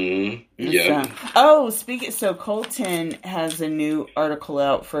 Mm-hmm. Yeah. So Colton has a new article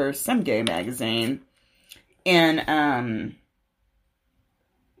out for Some Gay Magazine. And,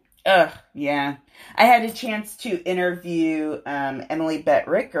 yeah. I had a chance to interview, Emily Bett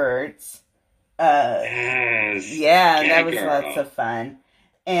Rickards. Yes. Yeah, that was lots of fun.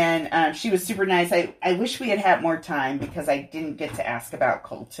 And she was super nice. I wish we had had more time, because I didn't get to ask about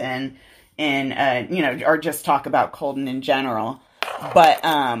Colton and, or just talk about Colton in general. But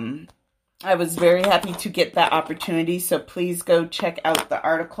I was very happy to get that opportunity. So please go check out the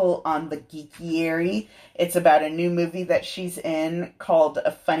article on the Geekiary. It's about a new movie that she's in called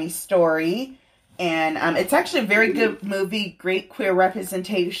A Funny Story. And it's actually a very good movie. Great queer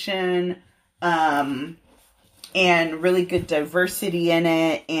representation. And really good diversity in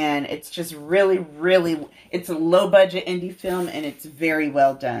it, and it's just really, really, it's a low-budget indie film, and it's very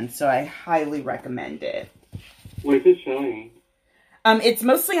well done, so I highly recommend it. Where's it showing? It's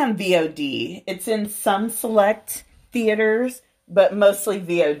mostly on VOD. It's in some select theaters, but mostly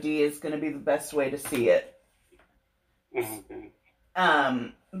VOD is going to be the best way to see it. Okay.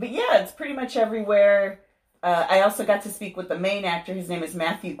 But yeah, it's pretty much everywhere. I also got to speak with the main actor. His name is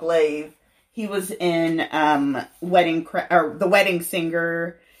Matthew Glave. He was in The Wedding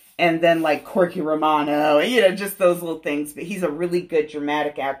Singer, and then like Corky Romano, just those little things. But he's a really good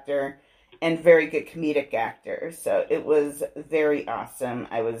dramatic actor and very good comedic actor. So it was very awesome.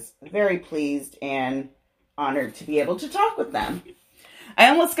 I was very pleased and honored to be able to talk with them. I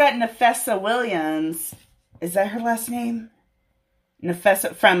almost got Nafessa Williams. Is that her last name?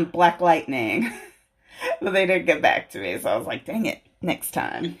 Nafessa from Black Lightning. But they didn't get back to me, so I was like, dang it. Next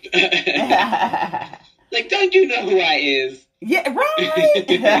time. Like, don't you know who I is? Yeah, right.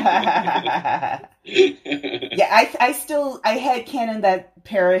 Yeah, I had canon that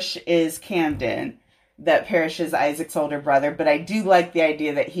Parrish is Camden, that Parrish is Isaac's older brother, but I do like the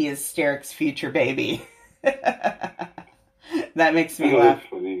idea that he is Sterrick's future baby. That makes me laugh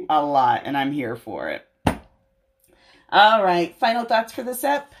a lot, and I'm here for it. All right, final thoughts for this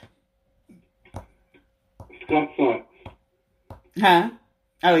ep? Scott sucks. Huh?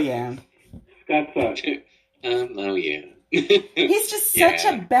 Oh, yeah. Scott sucks. Oh, yeah. He's just such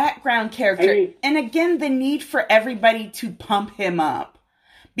a background character. And again, the need for everybody to pump him up,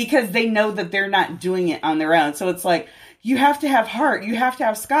 because they know that they're not doing it on their own. So it's like, you have to have heart. You have to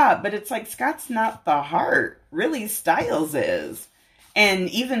have Scott. But it's like, Scott's not the heart. Really, Styles is. And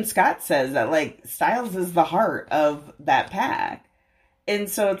even Scott says that, like, Styles is the heart of that pack. And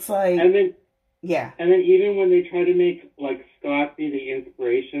so it's like... Yeah. And then even when they try to make, like, Scott be the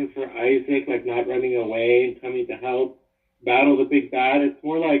inspiration for Isaac, like, not running away and coming to help battle the big bad, it's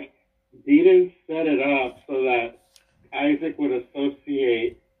more like Deedon set it up so that Isaac would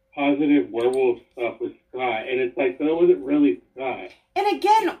associate positive werewolf stuff with Scott. And it's like, so it wasn't really Scott. And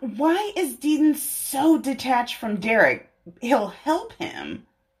again, why is Deedon so detached from Derek? He'll help him,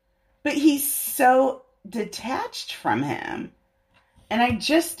 but he's so detached from him. And I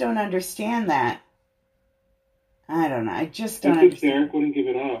just don't understand that. I don't know. I just don't understand. Derek wouldn't give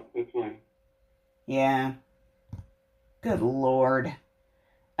it up. That's why. Yeah. Good Lord.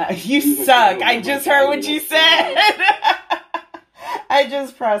 You suck. I just heard what you said. I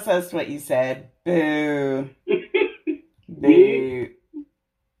just processed what you said. Boo. Boo.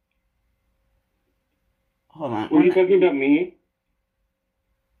 Hold on. Were you talking about me?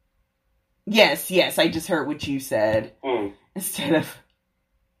 Yes, I just heard what you said. Oh. Instead of...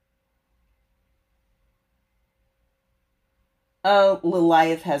 Oh,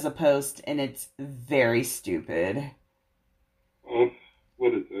 Liliath has a post, and it's very stupid. Oh,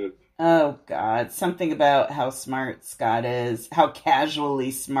 what is it? Oh, God. Something about how smart Scott is. How casually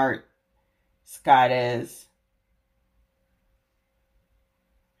smart Scott is.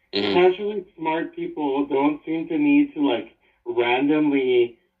 Casually smart people don't seem to need to, like,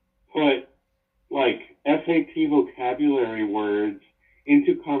 randomly put, like, SAT vocabulary words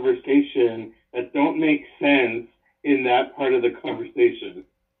into conversation that don't make sense in that part of the conversation.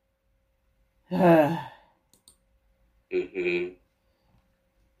 Mm-hmm.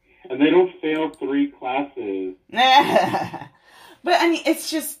 And they don't fail 3 classes. But, I mean,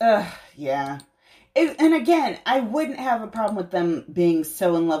 it's just, yeah. And again, I wouldn't have a problem with them being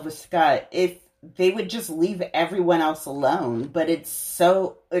so in love with Scott if they would just leave everyone else alone. But it's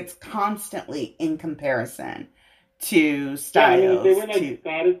constantly in comparison to Styles. Yeah, I mean, if they were like,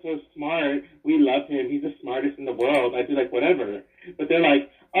 Scott is so smart, we love him, he's the smartest in the world, I'd be like, whatever. But they're like,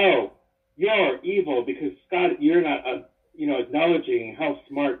 oh, you're evil because Scott, you're not, acknowledging how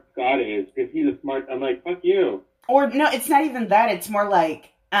smart Scott is because he's a smart. I'm like, fuck you. Or no, it's not even that. It's more like,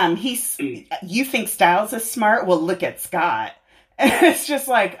 you think Styles is smart? Well, look at Scott. And it's just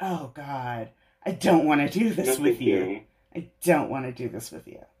like, oh God, I don't want to do this with you. I don't want to do this with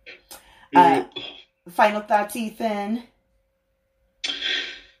you. Final thoughts, Ethan?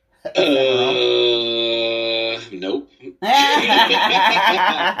 Nope.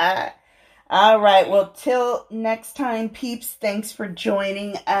 All right. Well, till next time, peeps, thanks for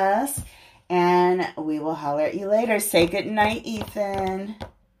joining us. And we will holler at you later. Say goodnight, Ethan.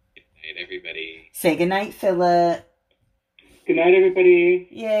 Good night, everybody. Say goodnight, Philip. Good night, everybody.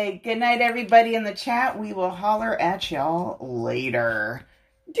 Yay. Good night, everybody in the chat. We will holler at y'all later.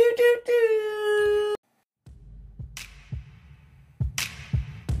 Do, do, do.